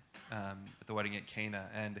wine at the wedding at Cana,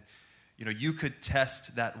 and you could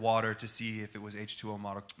test that water to see if it was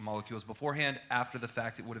H2O molecules beforehand. After the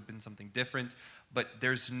fact, it would have been something different, but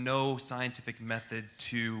there's no scientific method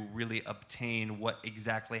to really obtain what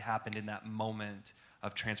exactly happened in that moment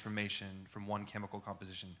of transformation from one chemical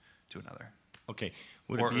composition to another. Okay.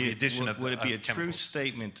 Would it be a true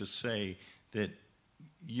statement to say that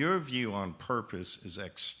your view on purpose is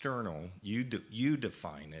external, you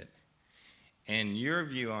define it, and your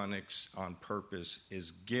view on purpose is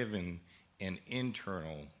given an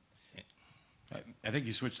internal? I think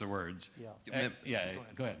you switched the words. Yeah.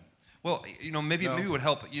 Go ahead. Well, maybe it would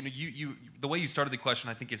help. You the way you started the question,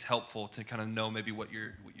 I think, is helpful to kind of know maybe what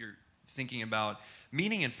you're thinking about.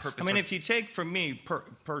 Meaning and purpose. I mean, if you take from me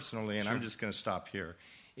personally, and Sure. I'm just going to stop here.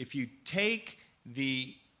 If you take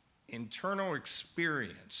the internal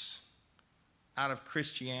experience out of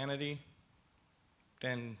Christianity,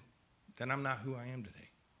 then I'm not who I am today.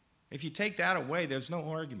 If you take that away, there's no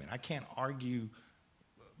argument. I can't argue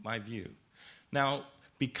my view. Now,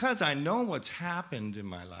 because I know what's happened in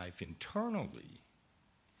my life internally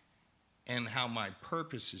and how my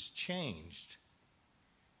purpose has changed,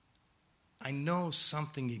 I know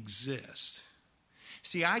something exists.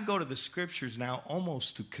 See, I go to the scriptures now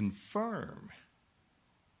almost to confirm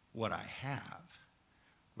what I have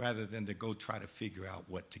rather than to go try to figure out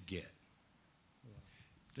what to get.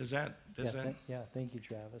 Does that? Thank you,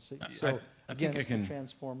 Travis. I So, think again, I it's can- a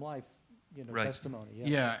transform life, Right. testimony.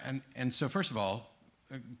 Yeah, and so first of all,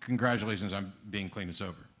 congratulations on being clean and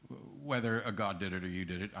sober. Whether a God did it or you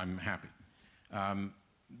did it, I'm happy.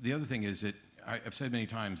 The other thing is that I've said many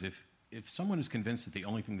times, if someone is convinced that the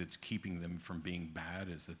only thing that's keeping them from being bad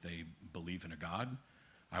is that they believe in a God,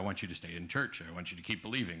 I want you to stay in church. I want you to keep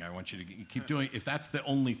believing. I want you to keep doing. If that's the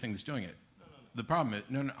only thing that's doing it, the problem is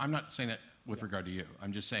no. I'm not saying that with regard to you.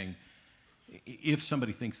 I'm just saying, if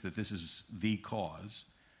somebody thinks that this is the cause,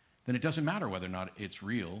 then it doesn't matter whether or not it's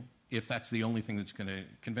real, if that's the only thing that's going to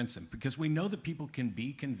convince them. Because we know that people can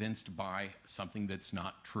be convinced by something that's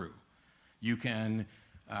not true. You can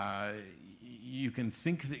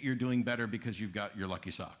think that you're doing better because you've got your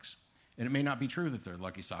lucky socks. And it may not be true that they're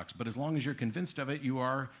lucky socks, but as long as you're convinced of it, you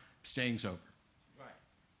are staying sober. Right.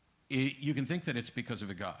 You can think that it's because of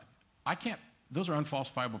a God. I can't. Those are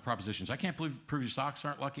unfalsifiable propositions. I can't prove your socks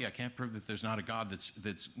aren't lucky. I can't prove that there's not a God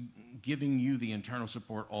that's giving you the internal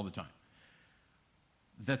support all the time.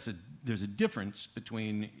 There's a difference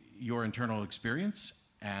between your internal experience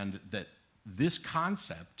and that this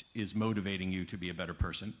concept is motivating you to be a better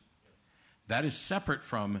person. That is separate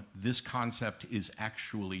from this concept is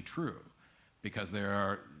actually true, because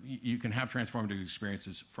you can have transformative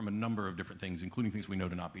experiences from a number of different things, including things we know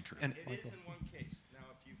to not be true. And It is in one case. Now,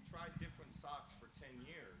 if you've tried different socks for 10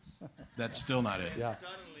 years, That's still not it. Yeah.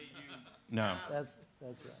 suddenly you No. That's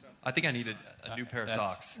right. I think I need a new pair of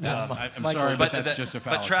socks. I'm Michael, sorry, but that's just a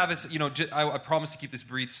fallacy. But Travis, I promise to keep this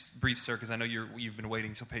brief, sir, because I know you've been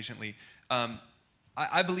waiting so patiently.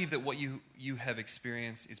 I believe that what you have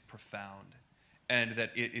experienced is profound, and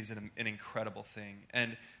that it is an incredible thing.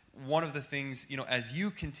 And one of the things, as you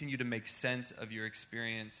continue to make sense of your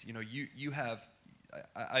experience, you have.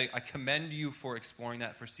 I commend you for exploring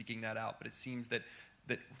that, for seeking that out. But it seems that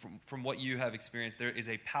from what you have experienced, there is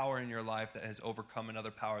a power in your life that has overcome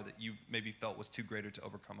another power that you maybe felt was too greater to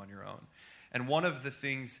overcome on your own. And one of the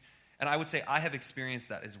things, and I would say I have experienced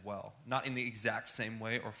that as well, not in the exact same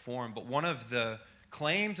way or form, but one of the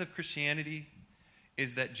claims of Christianity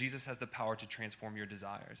is that Jesus has the power to transform your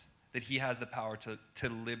desires, that he has the power to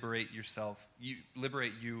liberate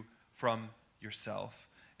liberate you from yourself.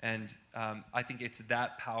 And I think it's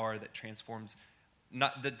that power that transforms,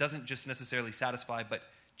 that doesn't just necessarily satisfy, but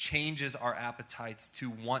changes our appetites to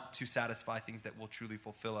want to satisfy things that will truly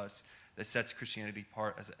fulfill us, that sets Christianity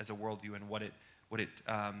apart as a worldview, and what it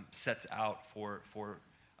sets out for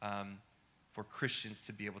Christians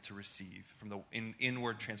to be able to receive from the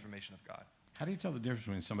inward transformation of God. How do you tell the difference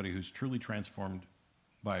between somebody who's truly transformed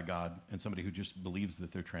by a God and somebody who just believes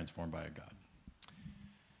that they're transformed by a God?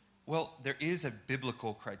 Well, there is a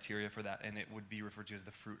biblical criteria for that, and it would be referred to as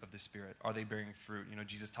the fruit of the Spirit. Are they bearing fruit?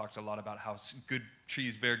 Jesus talked a lot about how good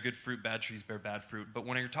trees bear good fruit, bad trees bear bad fruit. But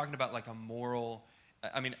when you're talking about like a moral,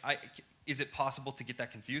 is it possible to get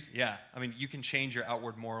that confused? Yeah. You can change your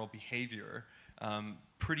outward moral behavior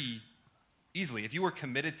pretty easily. If you were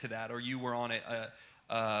committed to that, or you were on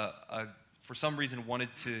for some reason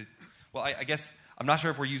wanted to, well, I guess, I'm not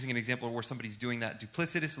sure if we're using an example where somebody's doing that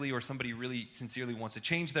duplicitously, or somebody really sincerely wants to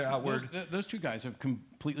change their outward. Those two guys have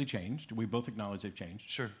completely changed. We both acknowledge they've changed.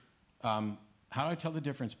 Sure. How do I tell the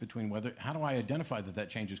difference between how do I identify that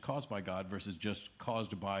change is caused by God versus just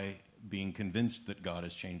caused by being convinced that God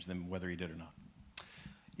has changed them, whether he did or not?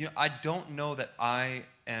 I don't know that I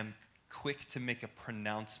am quick to make a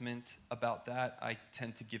pronouncement about that. I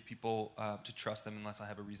tend to give people to trust them unless I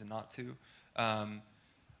have a reason not to.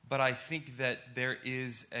 But I think that there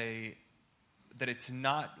is that it's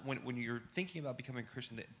not, when you're thinking about becoming a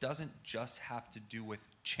Christian, that it doesn't just have to do with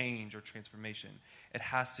change or transformation. It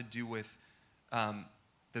has to do with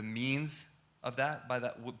the means of that,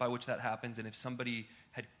 by which that happens. And if somebody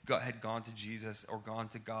had gone to Jesus or gone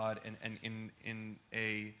to God and in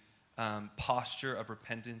a posture of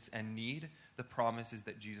repentance and need, the promise is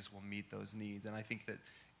that Jesus will meet those needs. And I think that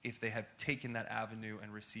if they have taken that avenue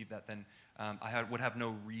and received that, then I would have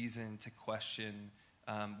no reason to question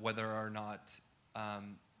whether or not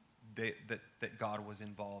that God was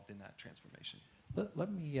involved in that transformation.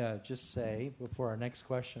 Let me just say, before our next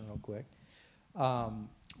question real quick,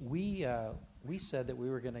 we said that we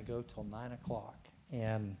were going to go till 9 o'clock,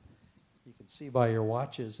 and you can see by your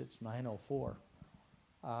watches it's 9:04.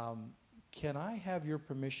 Can I have your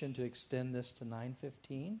permission to extend this to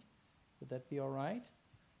 9:15? Would that be all right?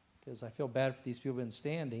 Because I feel bad for these people who have been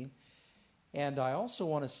standing. And I also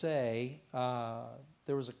want to say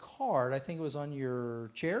there was a card, I think it was on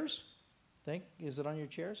your chairs. Is it on your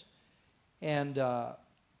chairs? And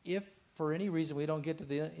if for any reason we don't get to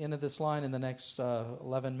the end of this line in the next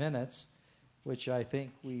 11 minutes, which I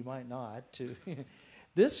think we might not,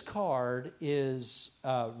 this card is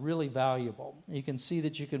really valuable. You can see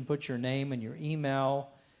that you can put your name and your email,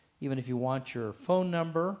 even if you want your phone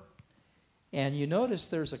number. And you notice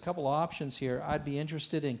there's a couple options here. I'd be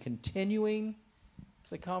interested in continuing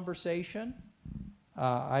the conversation.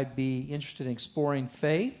 I'd be interested in exploring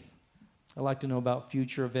faith. I'd like to know about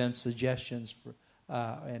future events, suggestions,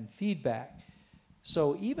 and feedback.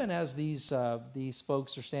 So even as these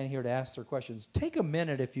folks are standing here to ask their questions, take a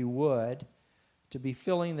minute, if you would, to be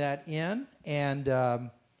filling that in. And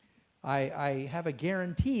I have a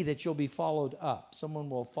guarantee that you'll be followed up. Someone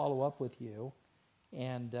will follow up with you.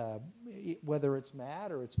 And whether it's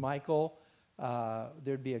Matt or it's Michael,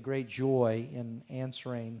 there'd be a great joy in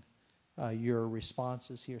answering your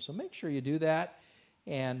responses here. So make sure you do that.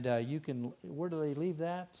 And you can, where do they leave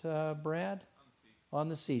that, Brad? On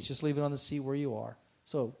the seats. Just leave it on the seat where you are.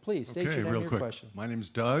 So please, state your name and your question. My name's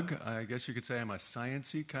Doug. I guess you could say I'm a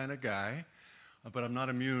science-y kind of guy, but I'm not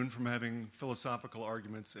immune from having philosophical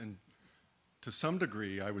arguments. And to some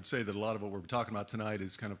degree, I would say that a lot of what we're talking about tonight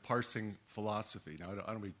is kind of parsing philosophy. Now,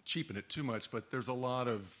 I don't be cheaping it too much, but there's a lot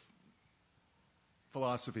of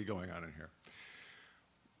philosophy going on in here.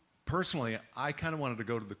 Personally, I kind of wanted to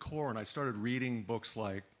go to the core, and I started reading books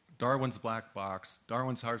like Darwin's Black Box,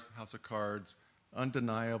 Darwin's House of Cards,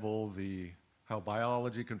 Undeniable, How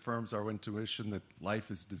Biology Confirms Our Intuition That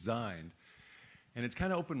Life is Designed. And it's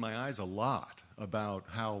kind of opened my eyes a lot about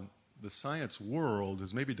how the science world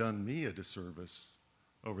has maybe done me a disservice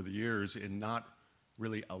over the years in not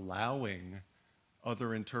really allowing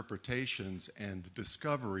other interpretations and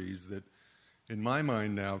discoveries that, in my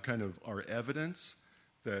mind now, kind of are evidence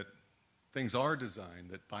that things are designed,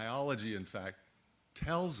 that biology, in fact,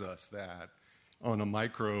 tells us that on a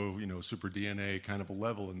micro, super DNA kind of a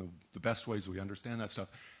level in the best ways we understand that stuff.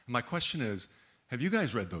 And my question is, have you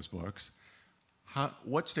guys read those books?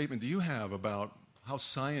 What statement do you have about how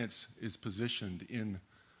science is positioned in,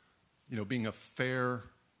 being a fair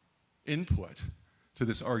input to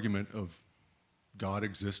this argument of God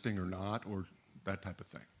existing or not, or that type of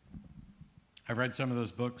thing? I've read some of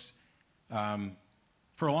those books.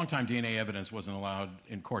 For a long time, DNA evidence wasn't allowed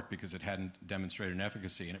in court because it hadn't demonstrated an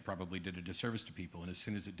efficacy, and it probably did a disservice to people. And as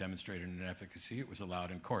soon as it demonstrated an efficacy, it was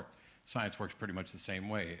allowed in court. Science works pretty much the same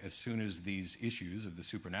way. As soon as these issues of the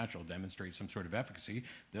supernatural demonstrate some sort of efficacy,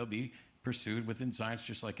 they'll be pursued within science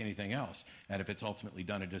just like anything else. And if it's ultimately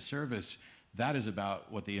done a disservice, that is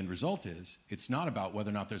about what the end result is. It's not about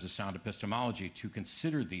whether or not there's a sound epistemology to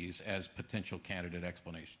consider these as potential candidate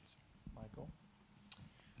explanations. Michael?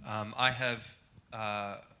 I have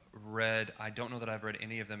read, I don't know that I've read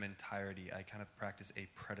any of them entirety. I kind of practice a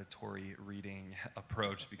predatory reading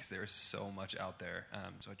approach because there is so much out there.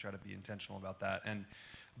 So I try to be intentional about that.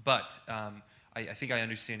 But I think I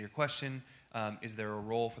understand your question. Is there a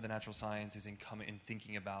role for the natural sciences in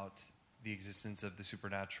thinking about the existence of the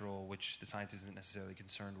supernatural, which the science isn't necessarily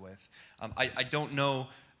concerned with? I don't know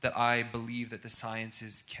that I believe that the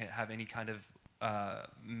sciences can have any kind of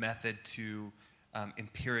method to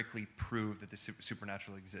empirically prove that the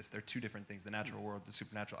supernatural exists. They're two different things, the natural world, the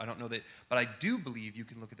supernatural. I don't know that, but I do believe you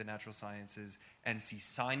can look at the natural sciences and see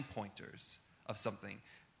sign pointers of something.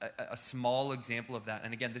 A small example of that,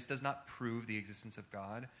 and again, this does not prove the existence of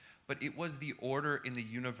God, but it was the order in the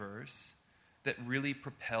universe that really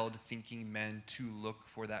propelled thinking men to look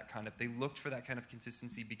for that kind of, they looked for that kind of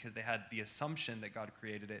consistency because they had the assumption that God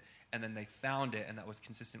created it, and then they found it, and that was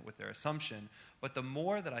consistent with their assumption. But the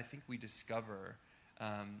more that I think we discover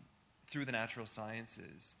through the natural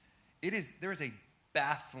sciences, there is a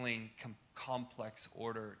baffling, complex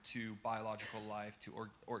order to biological life, to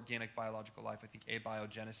organic biological life. I think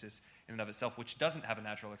abiogenesis in and of itself, which doesn't have a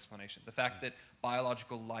natural explanation. The fact that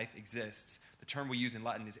biological life exists, the term we use in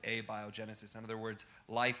Latin is abiogenesis. In other words,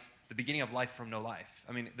 life, the beginning of life from no life.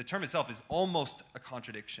 I mean, the term itself is almost a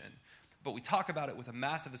contradiction. But we talk about it with a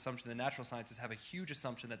massive assumption. The natural sciences have a huge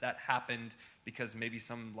assumption that happened because maybe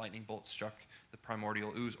some lightning bolt struck the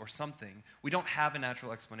primordial ooze or something. We don't have a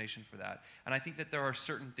natural explanation for that. And I think that there are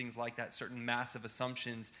certain things like that, certain massive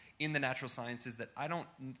assumptions in the natural sciences that I don't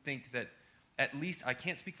think that at least, I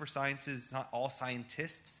can't speak for sciences, not all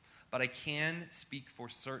scientists, but I can speak for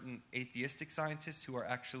certain atheistic scientists who are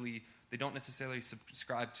actually, they don't necessarily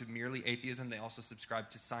subscribe to merely atheism, they also subscribe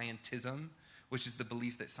to scientism, which is the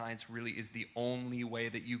belief that science really is the only way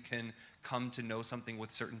that you can come to know something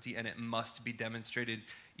with certainty, and it must be demonstrated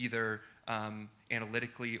either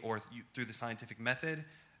analytically or through the scientific method.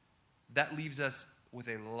 That leaves us with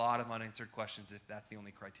a lot of unanswered questions if that's the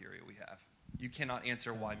only criteria we have. You cannot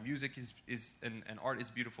answer why music is and art is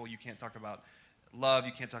beautiful. You can't talk about love.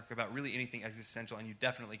 You can't talk about really anything existential, and you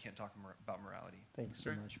definitely can't talk about morality. Thanks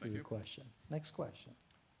so much for your question. Next question.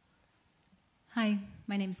 Hi,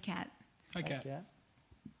 my name's Kat. Hi, Kat.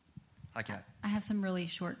 Hi, Kat. I have some really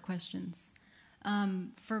short questions.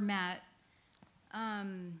 For Matt,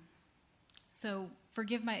 so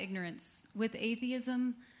forgive my ignorance. With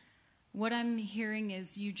atheism, what I'm hearing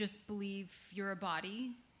is you just believe you're a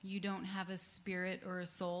body. You don't have a spirit or a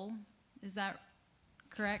soul. Is that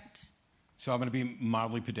correct? So I'm going to be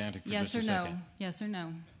mildly pedantic for just a second. Yes or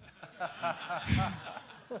no?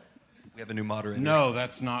 We have a new moderator. No,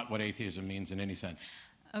 that's not what atheism means in any sense.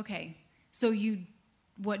 Okay. So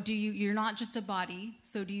you're not just a body,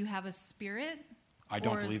 so do you have a spirit? I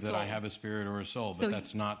don't believe that I have a spirit or a soul, but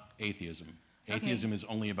that's not atheism. Okay. Atheism is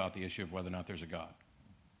only about the issue of whether or not there's a God.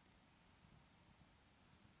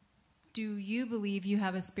 Do you believe you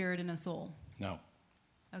have a spirit and a soul? No.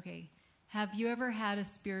 Okay. Have you ever had a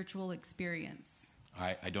spiritual experience?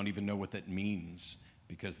 I don't even know what that means,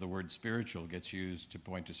 because the word spiritual gets used to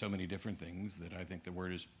point to so many different things that I think the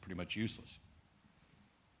word is pretty much useless.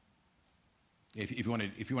 If you want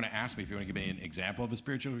to ask me, if you want to give me an example of a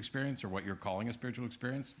spiritual experience or what you're calling a spiritual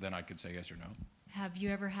experience, then I could say yes or no. Have you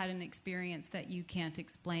ever had an experience that you can't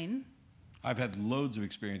explain? I've had loads of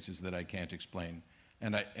experiences that I can't explain,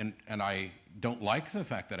 and I don't like the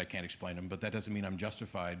fact that I can't explain them, but that doesn't mean I'm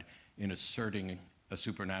justified in asserting a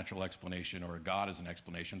supernatural explanation or a God as an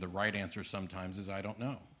explanation. The right answer sometimes is I don't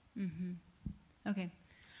know. Mm-hmm. Okay.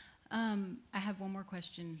 I have one more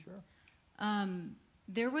question. Sure.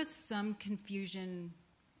 There was some confusion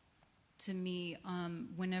to me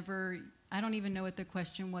whenever, I don't even know what the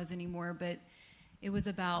question was anymore, but it was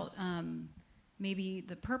about maybe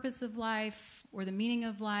the purpose of life or the meaning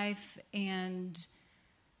of life, and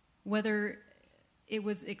whether it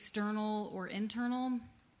was external or internal.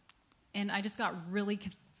 And I just got really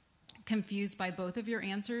confused by both of your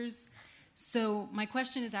answers. So my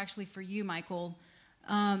question is actually for you, Michael.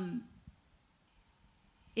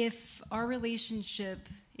 If our relationship,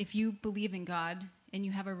 if you believe in God and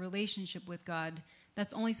you have a relationship with God,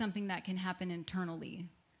 that's only something that can happen internally.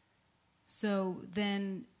 So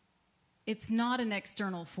then it's not an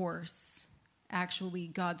external force, actually,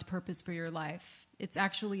 God's purpose for your life. It's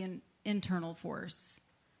actually an internal force,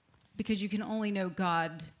 because you can only know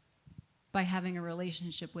God by having a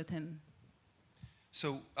relationship with him.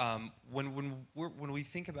 So when we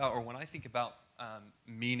think about, or when I think about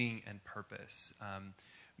meaning and purpose,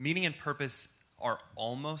 meaning and purpose are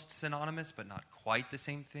almost synonymous, but not quite the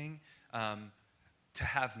same thing. To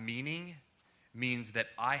have meaning means that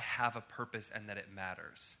I have a purpose and that it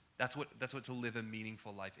matters. That's what to live a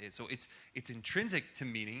meaningful life is. So it's intrinsic to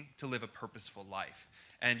meaning to live a purposeful life.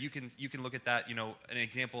 And you can look at that. An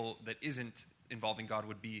example that isn't involving God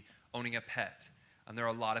would be owning a pet. And there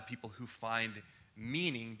are a lot of people who find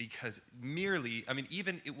meaning because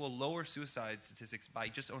even it will lower suicide statistics by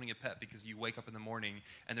just owning a pet, because you wake up in the morning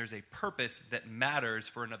and there's a purpose that matters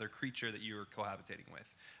for another creature that you're cohabitating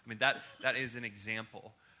with. That is an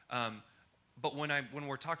example. But when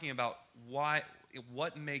we're talking about what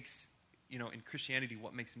makes, in Christianity,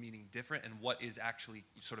 what makes meaning different and what is actually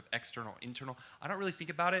sort of external, internal, I don't really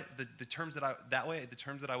think about it. The terms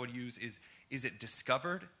that I would use is it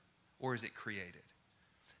discovered or is it created?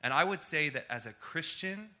 And I would say that as a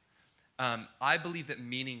Christian, I believe that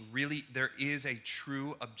meaning really, there is a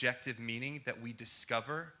true objective meaning that we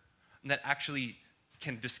discover, and that actually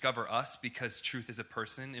can discover us, because truth is a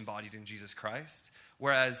person embodied in Jesus Christ.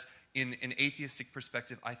 Whereas in an atheistic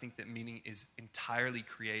perspective, I think that meaning is entirely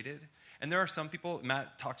created. And there are some people,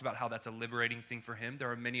 Matt talked about how that's a liberating thing for him. There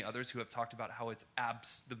are many others who have talked about how it's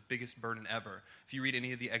the biggest burden ever. If you read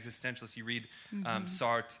any of the existentialists, you read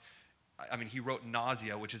Sartre. He wrote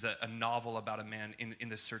Nausea, which is a novel about a man in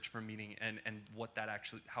the search for meaning, and what that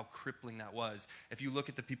actually, how crippling that was. If you look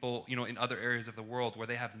at the people, in other areas of the world where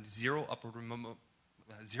they have zero upward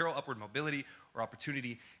mobility or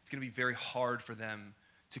opportunity, it's going to be very hard for them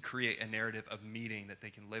to create a narrative of meaning that they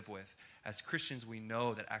can live with. As Christians, we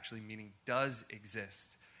know that actually meaning does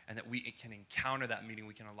exist, and that we can encounter that meaning,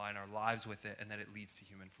 we can align our lives with it, and that it leads to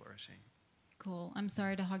human flourishing. Cool. I'm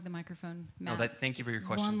sorry to hog the microphone, No, Matt. thank you for your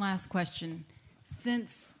question. One last question.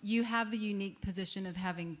 Since you have the unique position of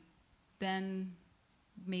having been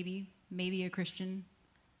maybe a Christian,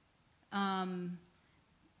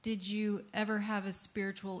 did you ever have a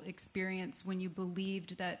spiritual experience when you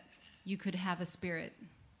believed that you could have a spirit?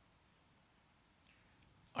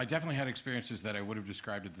 I definitely had experiences that I would have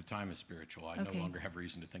described at the time as spiritual. I Okay. no longer have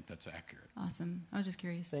reason to think that's accurate. Awesome. I was just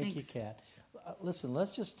curious. Thank Thanks. you, Kat. Listen,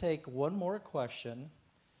 let's just take one more question,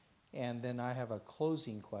 and then I have a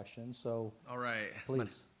closing question. So, All right.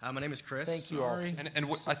 please. My name is Chris. Thank you all.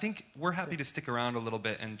 I think we're happy to stick around a little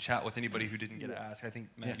bit and chat with anybody who didn't get to ask. I think,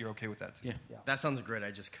 Matt, you're okay with that too. Yeah. That sounds great.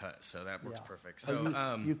 I just cut, so that works Yeah. perfect. Oh,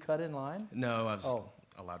 So, you cut in line? no, I was Oh.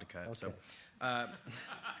 allowed to cut. Okay. So,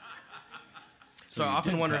 So I you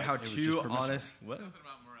often did wonder cut. how It was two just permissible. honest. What? Something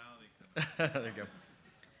about morality. There you go.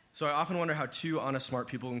 So I often wonder how two honest, smart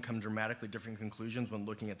people can come dramatically different conclusions when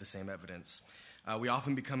looking at the same evidence. We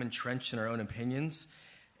often become entrenched in our own opinions,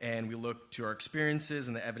 and we look to our experiences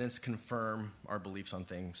and the evidence to confirm our beliefs on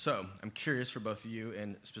things. So I'm curious for both of you,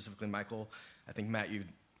 and specifically Michael. I think, Matt,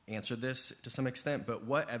 you've answered this to some extent, but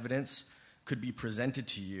what evidence could be presented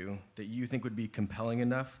to you that you think would be compelling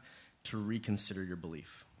enough to reconsider your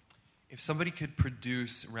belief? If somebody could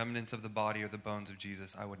produce remnants of the body or the bones of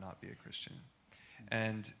Jesus, I would not be a Christian.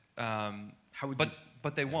 And How would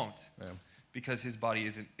but they won't, Yeah. because his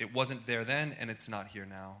body wasn't there then, and it's not here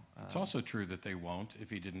now. It's also true that they won't if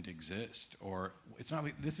he didn't exist, or it's not.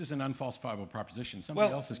 This is an unfalsifiable proposition.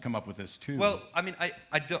 Somebody else has come up with this too. Well, I mean, I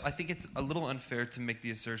think it's a little unfair to make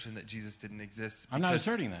the assertion that Jesus didn't exist. I'm not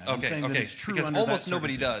asserting that. I'm saying that it's true because under almost that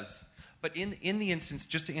nobody circumstance. does. But in the instance,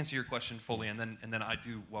 just to answer your question fully, and then I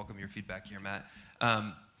do welcome your feedback here, Matt.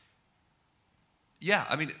 Yeah,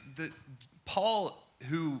 I mean, Paul,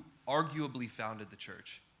 who arguably founded the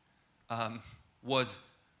church, was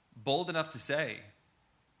bold enough to say,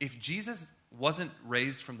 if Jesus wasn't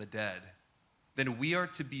raised from the dead, then we are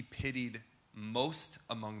to be pitied most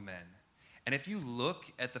among men. And if you look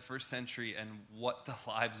at the first century and what the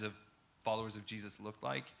lives of followers of Jesus looked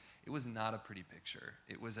like, it was not a pretty picture.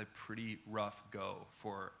 It was a pretty rough go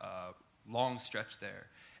for a long stretch there.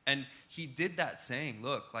 And he did that saying,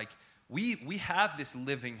 look, like we have this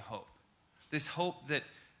living hope, this hope that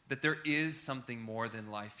there is something more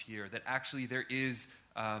than life here, that actually there is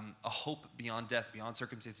a hope beyond death, beyond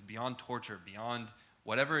circumstances, beyond torture, beyond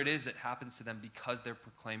whatever it is that happens to them because they're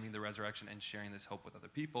proclaiming the resurrection and sharing this hope with other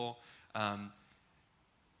people. And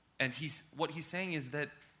what he's saying is that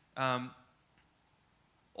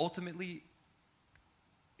ultimately,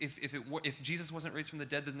 if Jesus wasn't raised from the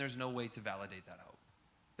dead, then there's no way to validate that hope.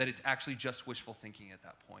 That it's actually just wishful thinking at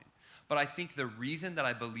that point. But I think the reason that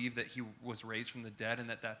I believe that he was raised from the dead and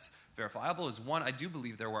that that's verifiable is, one, I do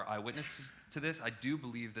believe there were eyewitnesses to this. I do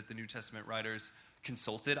believe that the New Testament writers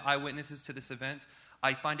consulted eyewitnesses to this event.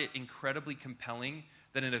 I find it incredibly compelling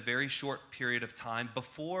that in a very short period of time,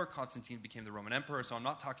 before Constantine became the Roman emperor, so I'm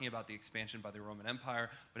not talking about the expansion by the Roman Empire,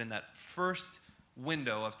 but in that first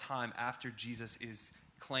window of time after Jesus is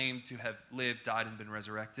claimed to have lived, died, and been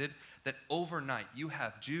resurrected, that overnight you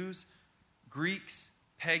have Jews, Greeks,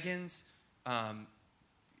 pagans, I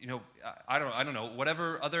don't know,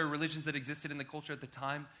 whatever other religions that existed in the culture at the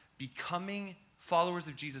time, becoming followers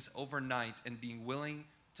of Jesus overnight and being willing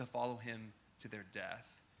to follow him to their death.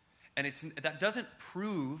 And that doesn't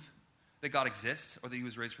prove that God exists or that he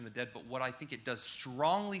was raised from the dead, but what I think it does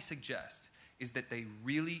strongly suggest is that they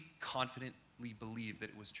really confidently believe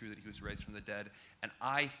that it was true that he was raised from the dead. And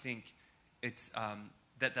I think it's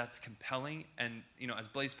that's compelling. And as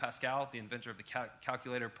Blaise Pascal, the inventor of the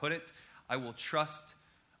calculator, put it, I will trust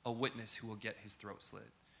a witness who will get his throat slit.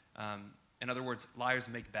 In other words, liars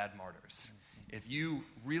make bad martyrs. If you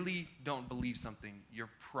really don't believe something,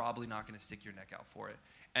 you're probably not going to stick your neck out for it.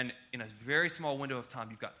 And in a very small window of time,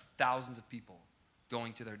 you've got thousands of people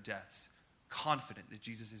going to their deaths, confident that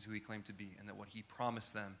Jesus is who he claimed to be and that what he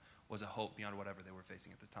promised them was a hope beyond whatever they were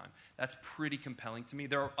facing at the time. That's pretty compelling to me.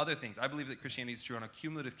 There are other things. I believe that Christianity is true on a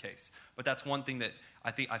cumulative case, but that's one thing that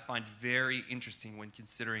I find very interesting when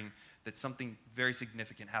considering that something very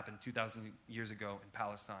significant happened 2,000 years ago in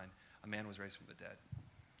Palestine. A man was raised from the dead.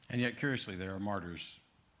 And yet, curiously, there are martyrs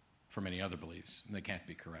for many other beliefs, and they can't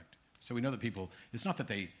be correct. So we know that people, it's not that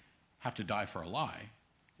they have to die for a lie,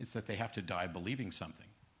 it's that they have to die believing something.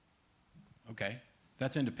 Okay?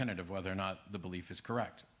 That's independent of whether or not the belief is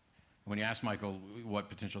correct. When you ask Michael what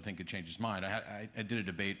potential thing could change his mind, I did a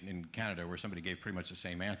debate in Canada where somebody gave pretty much the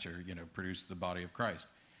same answer, produce the body of Christ.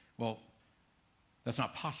 Well, that's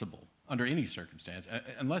not possible under any circumstance,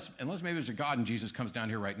 unless maybe there's a God and Jesus comes down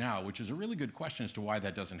here right now, which is a really good question as to why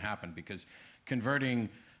that doesn't happen, because converting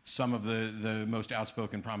some of the most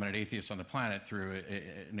outspoken prominent atheists on the planet through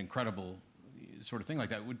an incredible sort of thing like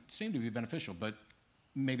that would seem to be beneficial, but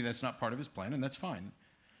maybe that's not part of his plan, and that's fine.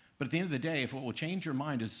 But at the end of the day, if what will change your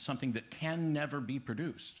mind is something that can never be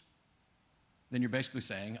produced, then you're basically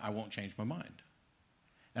saying, I won't change my mind.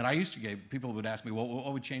 And I used to give, people would ask me, well,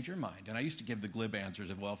 what would change your mind? And I used to give the glib answers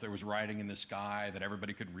of, well, if there was writing in the sky that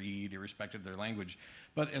everybody could read, irrespective of their language.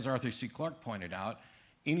 But as Arthur C. Clarke pointed out,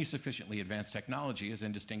 any sufficiently advanced technology is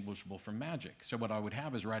indistinguishable from magic. So what I would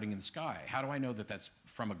have is writing in the sky. How do I know that that's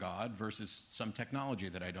from a god versus some technology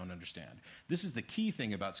that I don't understand? This is the key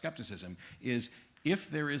thing about skepticism, is if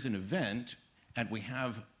there is an event and we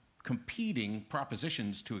have competing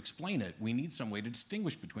propositions to explain it, we need some way to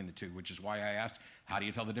distinguish between the two, which is why I asked, how do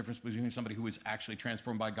you tell the difference between somebody who is actually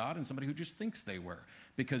transformed by God and somebody who just thinks they were?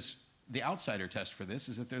 Because the outsider test for this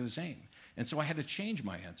is that they're the same. And so I had to change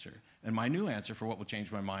my answer. And my new answer for what will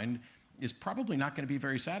change my mind is probably not going to be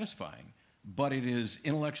very satisfying, but it is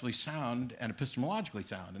intellectually sound and epistemologically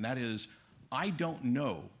sound. And that is, I don't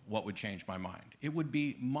know what would change my mind. It would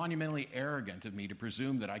be monumentally arrogant of me to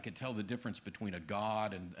presume that I could tell the difference between a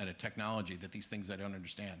God and a technology, that these things I don't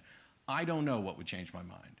understand. I don't know what would change my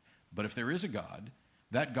mind. But if there is a God,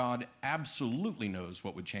 that God absolutely knows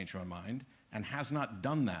what would change my mind and has not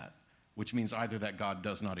done that, which means either that God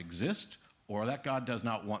does not exist or that God does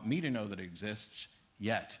not want me to know that it exists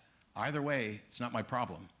yet. Either way, it's not my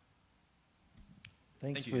problem.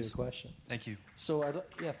 Thanks for your question. Thank you. So,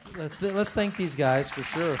 let's thank these guys for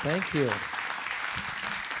sure. Thank you.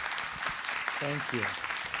 Thank you.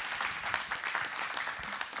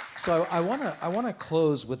 So I want to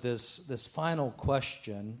close with this final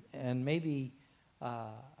question, and maybe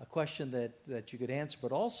a question that you could answer,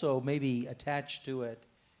 but also maybe attach to it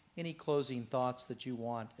any closing thoughts that you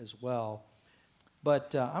want as well.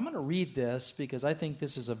 But I'm going to read this because I think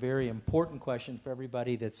this is a very important question for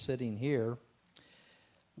everybody that's sitting here.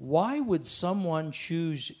 Why would someone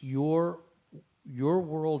choose your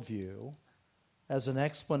worldview as an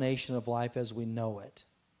explanation of life as we know it?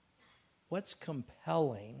 What's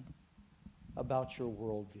compelling about your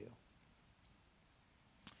worldview?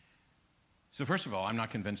 So first of all, I'm not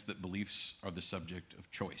convinced that beliefs are the subject of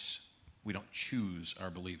choice. We don't choose our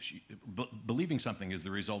beliefs. Believing something is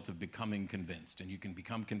the result of becoming convinced, and you can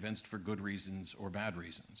become convinced for good reasons or bad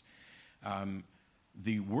reasons.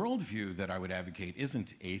 The worldview that I would advocate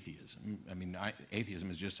isn't atheism. I mean, atheism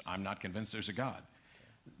is just, I'm not convinced there's a God.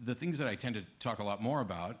 The things that I tend to talk a lot more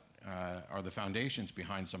about are the foundations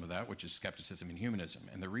behind some of that, which is skepticism and humanism.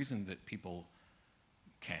 And the reason that people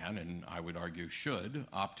can, and I would argue should,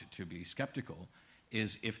 opt to be skeptical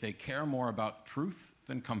is if they care more about truth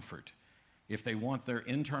than comfort, if they want their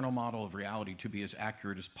internal model of reality to be as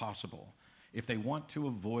accurate as possible, if they want to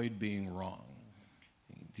avoid being wrong.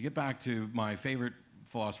 To get back to my favorite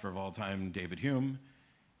philosopher of all time, David Hume,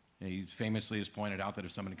 he famously has pointed out that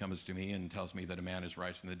if somebody comes to me and tells me that a man is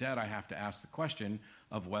raised from the dead, I have to ask the question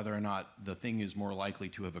of whether or not the thing is more likely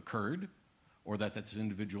to have occurred or that this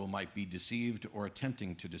individual might be deceived or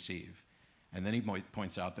attempting to deceive. And then he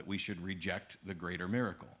points out that we should reject the greater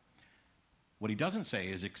miracle. What he doesn't say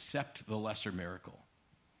is accept the lesser miracle.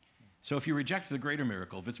 So if you reject the greater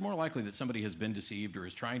miracle, if it's more likely that somebody has been deceived or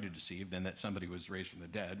is trying to deceive than that somebody was raised from the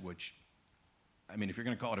dead, which, I mean, if you're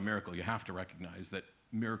going to call it a miracle, you have to recognize that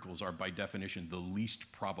miracles are by definition the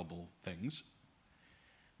least probable things,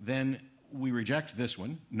 then we reject this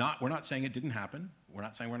one. We're not saying it didn't happen. We're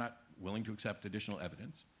not saying we're not willing to accept additional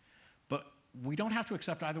evidence. But we don't have to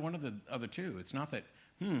accept either one of the other two. It's not that,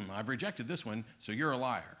 I've rejected this one, so you're a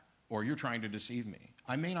liar, or you're trying to deceive me.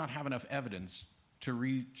 I may not have enough evidence to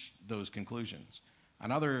reach those conclusions.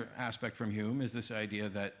 Another aspect from Hume is this idea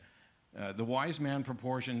that the wise man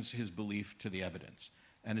proportions his belief to the evidence.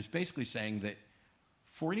 And it's basically saying that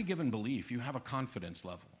for any given belief, you have a confidence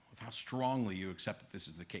level of how strongly you accept that this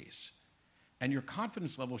is the case. And your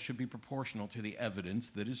confidence level should be proportional to the evidence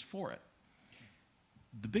that is for it.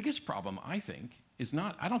 The biggest problem, I think, is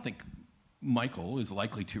I don't think Michael is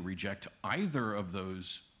likely to reject either of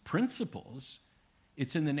those principles.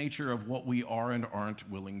 It's in the nature of what we are and aren't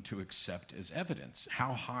willing to accept as evidence.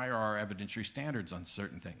 How high are our evidentiary standards on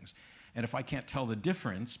certain things? And if I can't tell the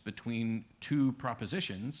difference between two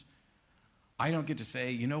propositions, I don't get to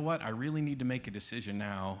say, you know what, I really need to make a decision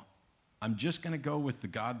now. I'm just going to go with the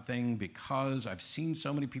God thing because I've seen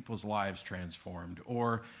so many people's lives transformed,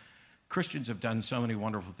 or Christians have done so many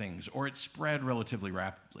wonderful things, or it's spread relatively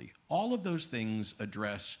rapidly. All of those things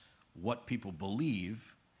address what people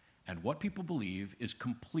believe, and what people believe is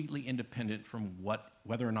completely independent from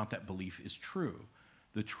whether or not that belief is true.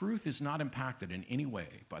 The truth is not impacted in any way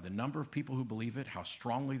by the number of people who believe it, how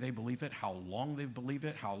strongly they believe it, how long they believe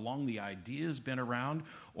it, how long the idea has been around,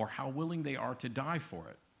 or how willing they are to die for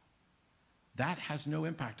it. That has no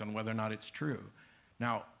impact on whether or not it's true.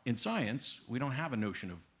 Now, in science, we don't have a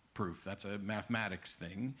notion of proof. That's a mathematics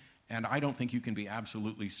thing, and I don't think you can be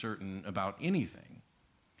absolutely certain about anything.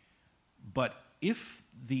 But if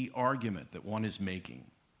the argument that one is making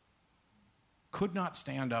could not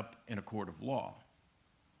stand up in a court of law,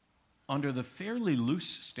 under the fairly loose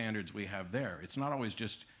standards we have there, it's not always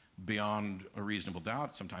just beyond a reasonable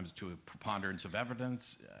doubt, sometimes to a preponderance of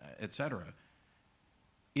evidence, etc.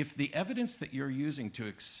 If the evidence that you're using to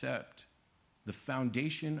accept the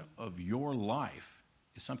foundation of your life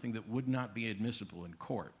is something that would not be admissible in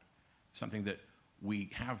court, something that we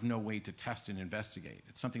have no way to test and investigate,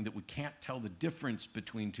 it's something that we can't tell the difference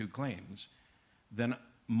between two claims, then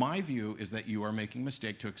my view is that you are making a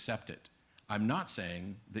mistake to accept it. I'm not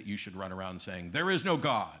saying that you should run around saying, there is no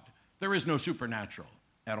God, there is no supernatural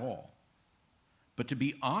at all. But to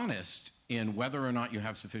be honest in whether or not you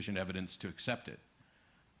have sufficient evidence to accept it.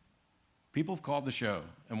 People have called the show,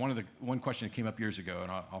 and one question that came up years ago,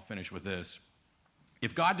 and I'll finish with this.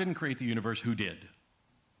 If God didn't create the universe, who did?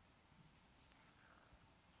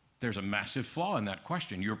 There's a massive flaw in that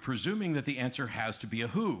question. You're presuming that the answer has to be a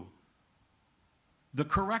who. The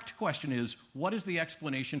correct question is, what is the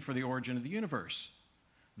explanation for the origin of the universe?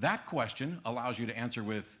 That question allows you to answer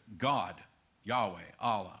with God, Yahweh,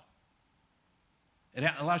 Allah. It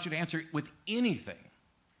allows you to answer with anything.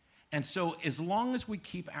 And so as long as we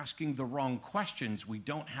keep asking the wrong questions, we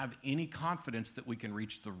don't have any confidence that we can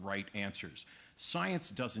reach the right answers. Science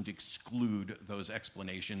doesn't exclude those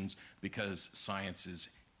explanations because science is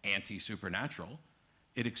anti-supernatural.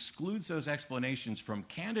 It excludes those explanations from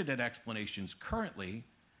candidate explanations currently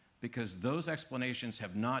because those explanations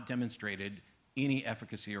have not demonstrated any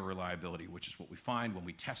efficacy or reliability, which is what we find when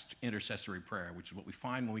we test intercessory prayer, which is what we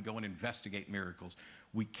find when we go and investigate miracles.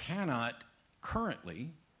 We cannot currently,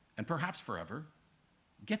 and perhaps forever,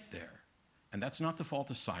 get there. And that's not the fault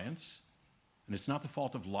of science, and it's not the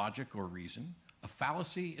fault of logic or reason. A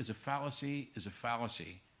fallacy is a fallacy is a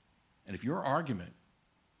fallacy. And if your argument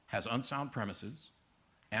has unsound premises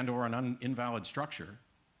and or an invalid structure,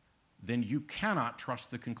 then you cannot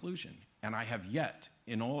trust the conclusion. And I have yet,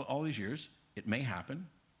 in all these years, it may happen,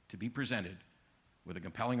 to be presented with a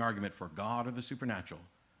compelling argument for God or the supernatural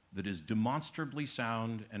that is demonstrably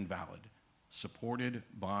sound and valid, supported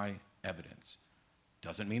by evidence.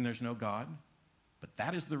 Doesn't mean there's no God, but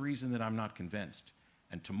that is the reason that I'm not convinced.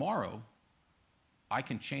 And tomorrow, I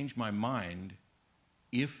can change my mind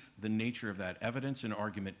if the nature of that evidence and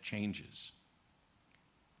argument changes.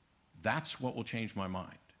 That's what will change my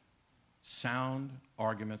mind. Sound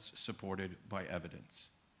arguments supported by evidence.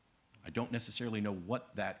 I don't necessarily know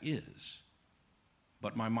what that is,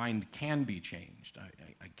 but my mind can be changed.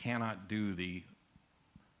 I cannot do the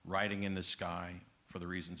writing in the sky for the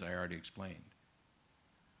reasons I already explained.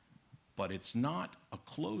 But it's not a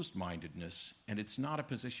closed-mindedness, and it's not a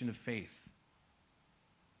position of faith.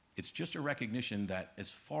 It's just a recognition that,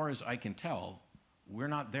 as far as I can tell, we're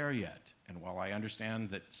not there yet. And while I understand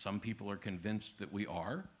that some people are convinced that we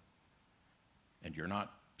are, and you're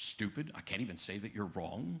not stupid, I can't even say that you're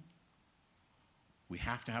wrong, we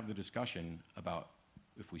have to have the discussion about,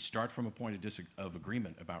 if we start from a point of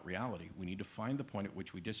agreement about reality, we need to find the point at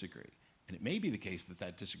which we disagree. And it may be the case that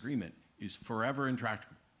that disagreement is forever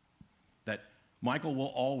intractable, that Michael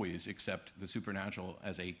will always accept the supernatural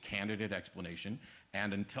as a candidate explanation,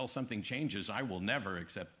 and until something changes, I will never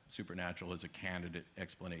accept supernatural as a candidate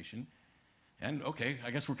explanation. And okay,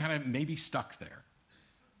 I guess we're kind of maybe stuck there.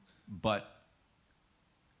 But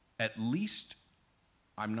at least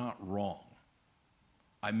I'm not wrong.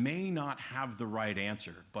 I may not have the right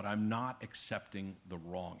answer, but I'm not accepting the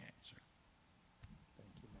wrong answer. Thank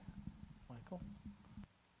you, Matt. Michael?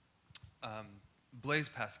 Blaise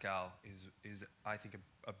Pascal is I think,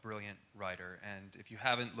 a brilliant writer. And if you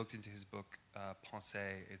haven't looked into his book,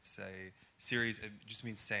 Pensée, it's a series, it just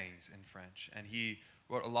means sayings in French. And he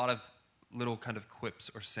wrote a lot of little kind of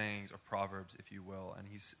quips or sayings or proverbs, if you will. And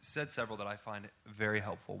he's said several that I find very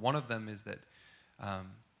helpful. One of them is that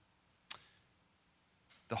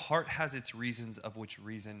the heart has its reasons of which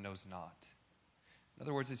reason knows not. In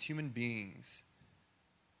other words, as human beings,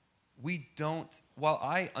 we don't, while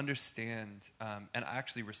I understand and I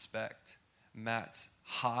actually respect Matt's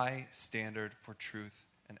high standard for truth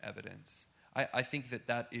and evidence, I think that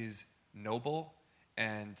that is noble,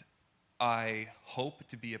 and I hope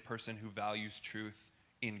to be a person who values truth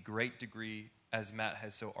in great degree, as Matt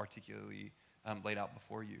has so articulately laid out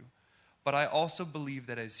before you. But I also believe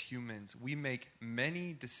that as humans, we make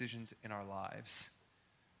many decisions in our lives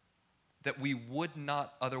that we would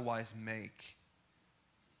not otherwise make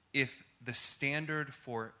if the standard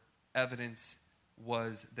for evidence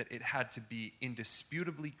was that it had to be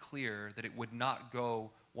indisputably clear that it would not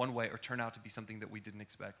go one way or turn out to be something that we didn't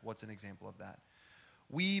expect. What's an example of that?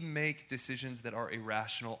 We make decisions that are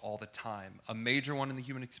irrational all the time. A major one in the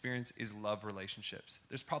human experience is love relationships.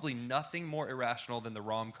 There's probably nothing more irrational than the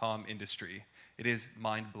rom-com industry. It is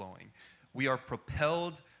mind-blowing. We are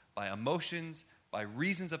propelled by emotions, by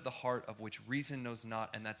reasons of the heart of which reason knows not,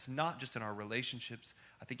 and that's not just in our relationships.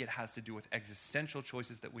 I think it has to do with existential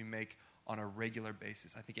choices that we make on a regular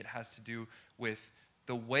basis. I think it has to do with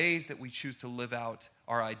the ways that we choose to live out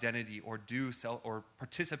our identity or or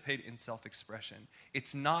participate in self-expression.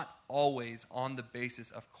 It's not always on the basis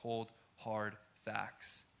of cold, hard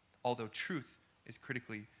facts, although truth is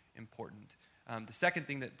critically important. The second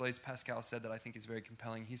thing that Blaise Pascal said that I think is very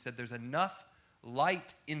compelling, he said there's enough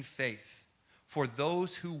light in faith for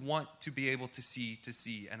those who want to be able to see,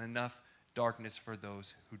 and enough darkness for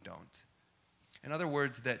those who don't. In other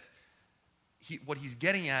words, that what he's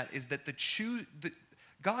getting at is that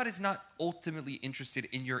God is not ultimately interested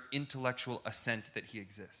in your intellectual assent that he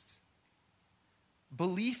exists.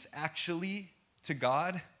 Belief actually, to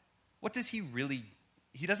God, what does he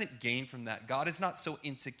doesn't gain from that. God is not so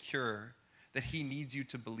insecure that he needs you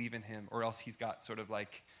to believe in him, or else he's got sort of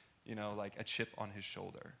like a chip on his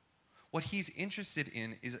shoulder. What he's interested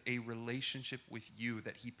in is a relationship with you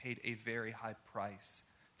that he paid a very high price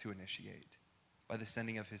to initiate by the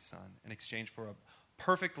sending of his son in exchange for a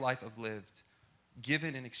perfect life lived,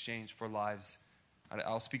 given in exchange for lives,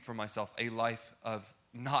 I'll speak for myself, a life of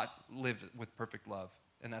not lived with perfect love,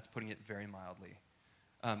 and that's putting it very mildly.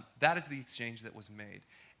 That is the exchange that was made.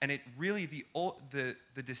 And it really, the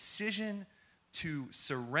decision to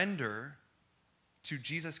surrender to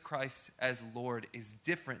Jesus Christ as Lord is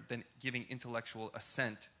different than giving intellectual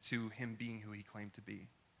assent to him being who he claimed to be.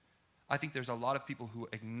 I think there's a lot of people who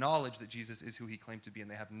acknowledge that Jesus is who he claimed to be,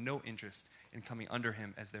 and they have no interest in coming under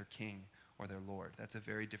him as their king or their Lord. That's a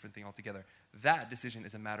very different thing altogether. That decision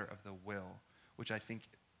is a matter of the will, which I think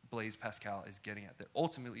Blaise Pascal is getting at, that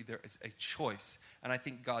ultimately there is a choice. And I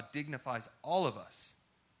think God dignifies all of us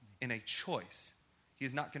in a choice. He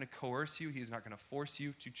is not going to coerce you. He is not going to force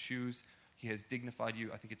you to choose. He has dignified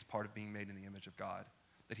you. I think it's part of being made in the image of God,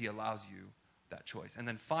 that he allows you that choice. And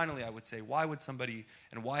then finally, I would say, why would somebody,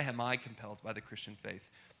 and why am I compelled by the Christian faith?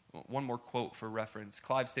 One more quote for reference.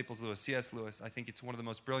 Clive Staples Lewis, C.S. Lewis, I think it's one of the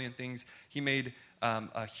most brilliant things. He made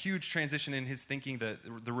a huge transition in his thinking,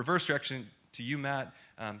 the reverse direction to you, Matt.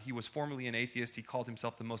 He was formerly an atheist. He called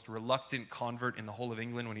himself the most reluctant convert in the whole of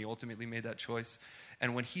England when he ultimately made that choice.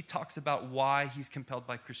 And when he talks about why he's compelled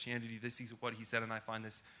by Christianity, this is what he said, and I find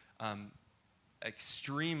this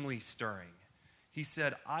extremely stirring. He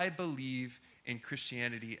said, I believe in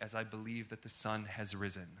Christianity as I believe that the sun has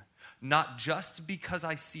risen, not just because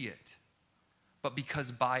I see it, but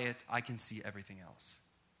because by it I can see everything else.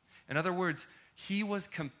 In other words, he was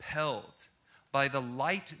compelled by the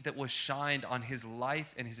light that was shined on his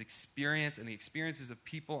life and his experience and the experiences of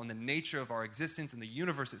people and the nature of our existence and the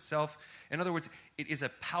universe itself. In other words, it is a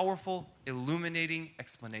powerful, illuminating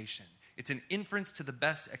explanation. It's an inference to the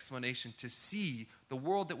best explanation to see the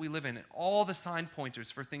world that we live in and all the sign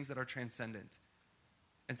pointers for things that are transcendent,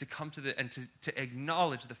 and to come to to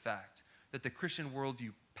acknowledge the fact that the Christian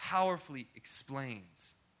worldview powerfully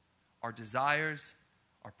explains our desires,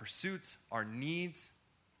 our pursuits, our needs,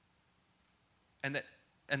 and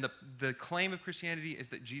the claim of Christianity is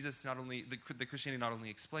that Jesus the Christianity not only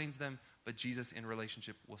explains them, but Jesus in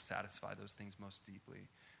relationship will satisfy those things most deeply.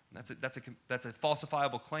 And that's a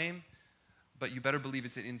falsifiable claim, but you better believe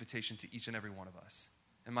it's an invitation to each and every one of us.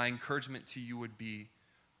 And my encouragement to you would be,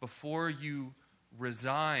 before you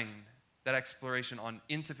resign that exploration on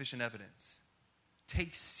insufficient evidence,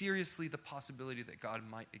 take seriously the possibility that God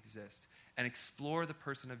might exist and explore the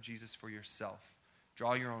person of Jesus for yourself.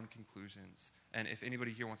 Draw your own conclusions. And if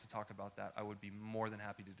anybody here wants to talk about that, I would be more than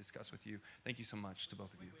happy to discuss with you. Thank you so much to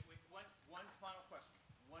both of you. One final question.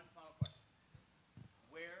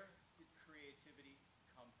 Where did creativity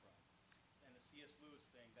come from? And the C.S. Lewis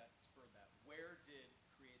thing that spurred that. Where did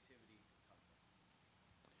creativity come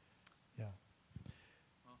from? Yeah.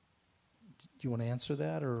 Do you want to answer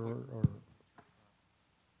that, or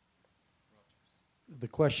the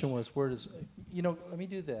question was, where does, let me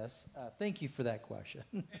do this. Thank you for that question.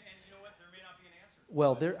 And you know what? There may not be an answer.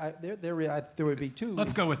 Well, there would be two.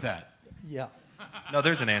 Let's go with that. Yeah. No,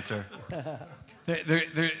 there's an answer.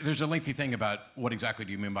 There's a lengthy thing about what exactly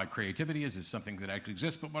do you mean by creativity. Is it something that actually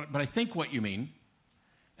exists? But I think what you mean,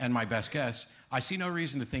 and my best guess, I see no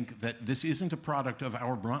reason to think that this isn't a product of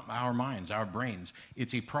our minds, our brains.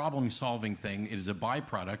 It's a problem-solving thing. It is a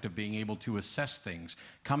byproduct of being able to assess things,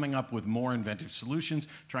 coming up with more inventive solutions,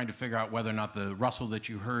 trying to figure out whether or not the rustle that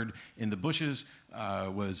you heard in the bushes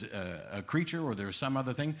was a creature or there was some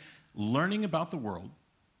other thing. Learning about the world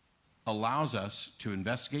allows us to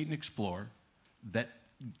investigate and explore that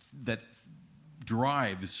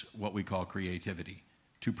drives what we call creativity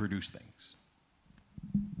to produce things.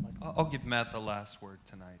 I'll give Matt the last word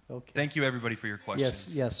tonight. Okay. Thank you, everybody, for your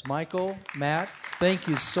questions. Yes. Michael, Matt, thank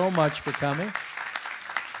you so much for coming.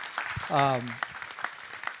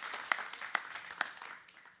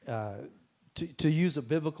 To use a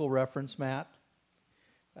biblical reference, Matt,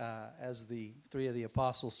 as the three of the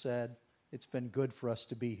apostles said, it's been good for us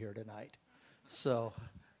to be here tonight. So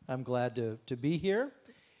I'm glad to be here.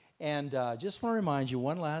 And just want to remind you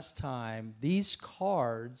one last time, these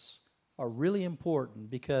cards are really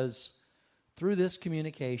important because through this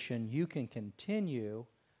communication, you can continue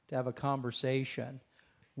to have a conversation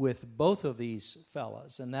with both of these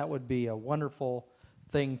fellas, and that would be a wonderful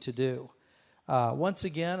thing to do. Once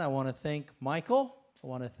again, I want to thank Michael. I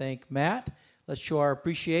want to thank Matt. Let's show our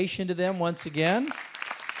appreciation to them once again.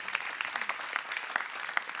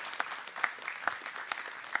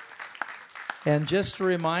 And just to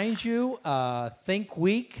remind you,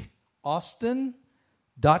 ThinkWeek,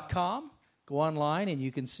 Austin.com. Go online and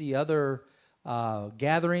you can see other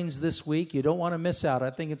gatherings this week. You don't want to miss out. I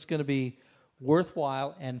think it's going to be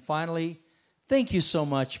worthwhile. And finally, thank you so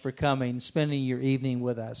much for coming, spending your evening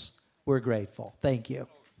with us. We're grateful. Thank you.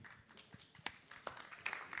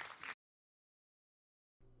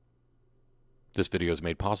 This video is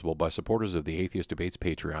made possible by supporters of the Atheist Debates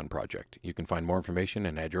Patreon project. You can find more information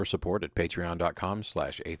and add your support at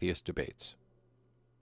patreon.com/atheistdebates.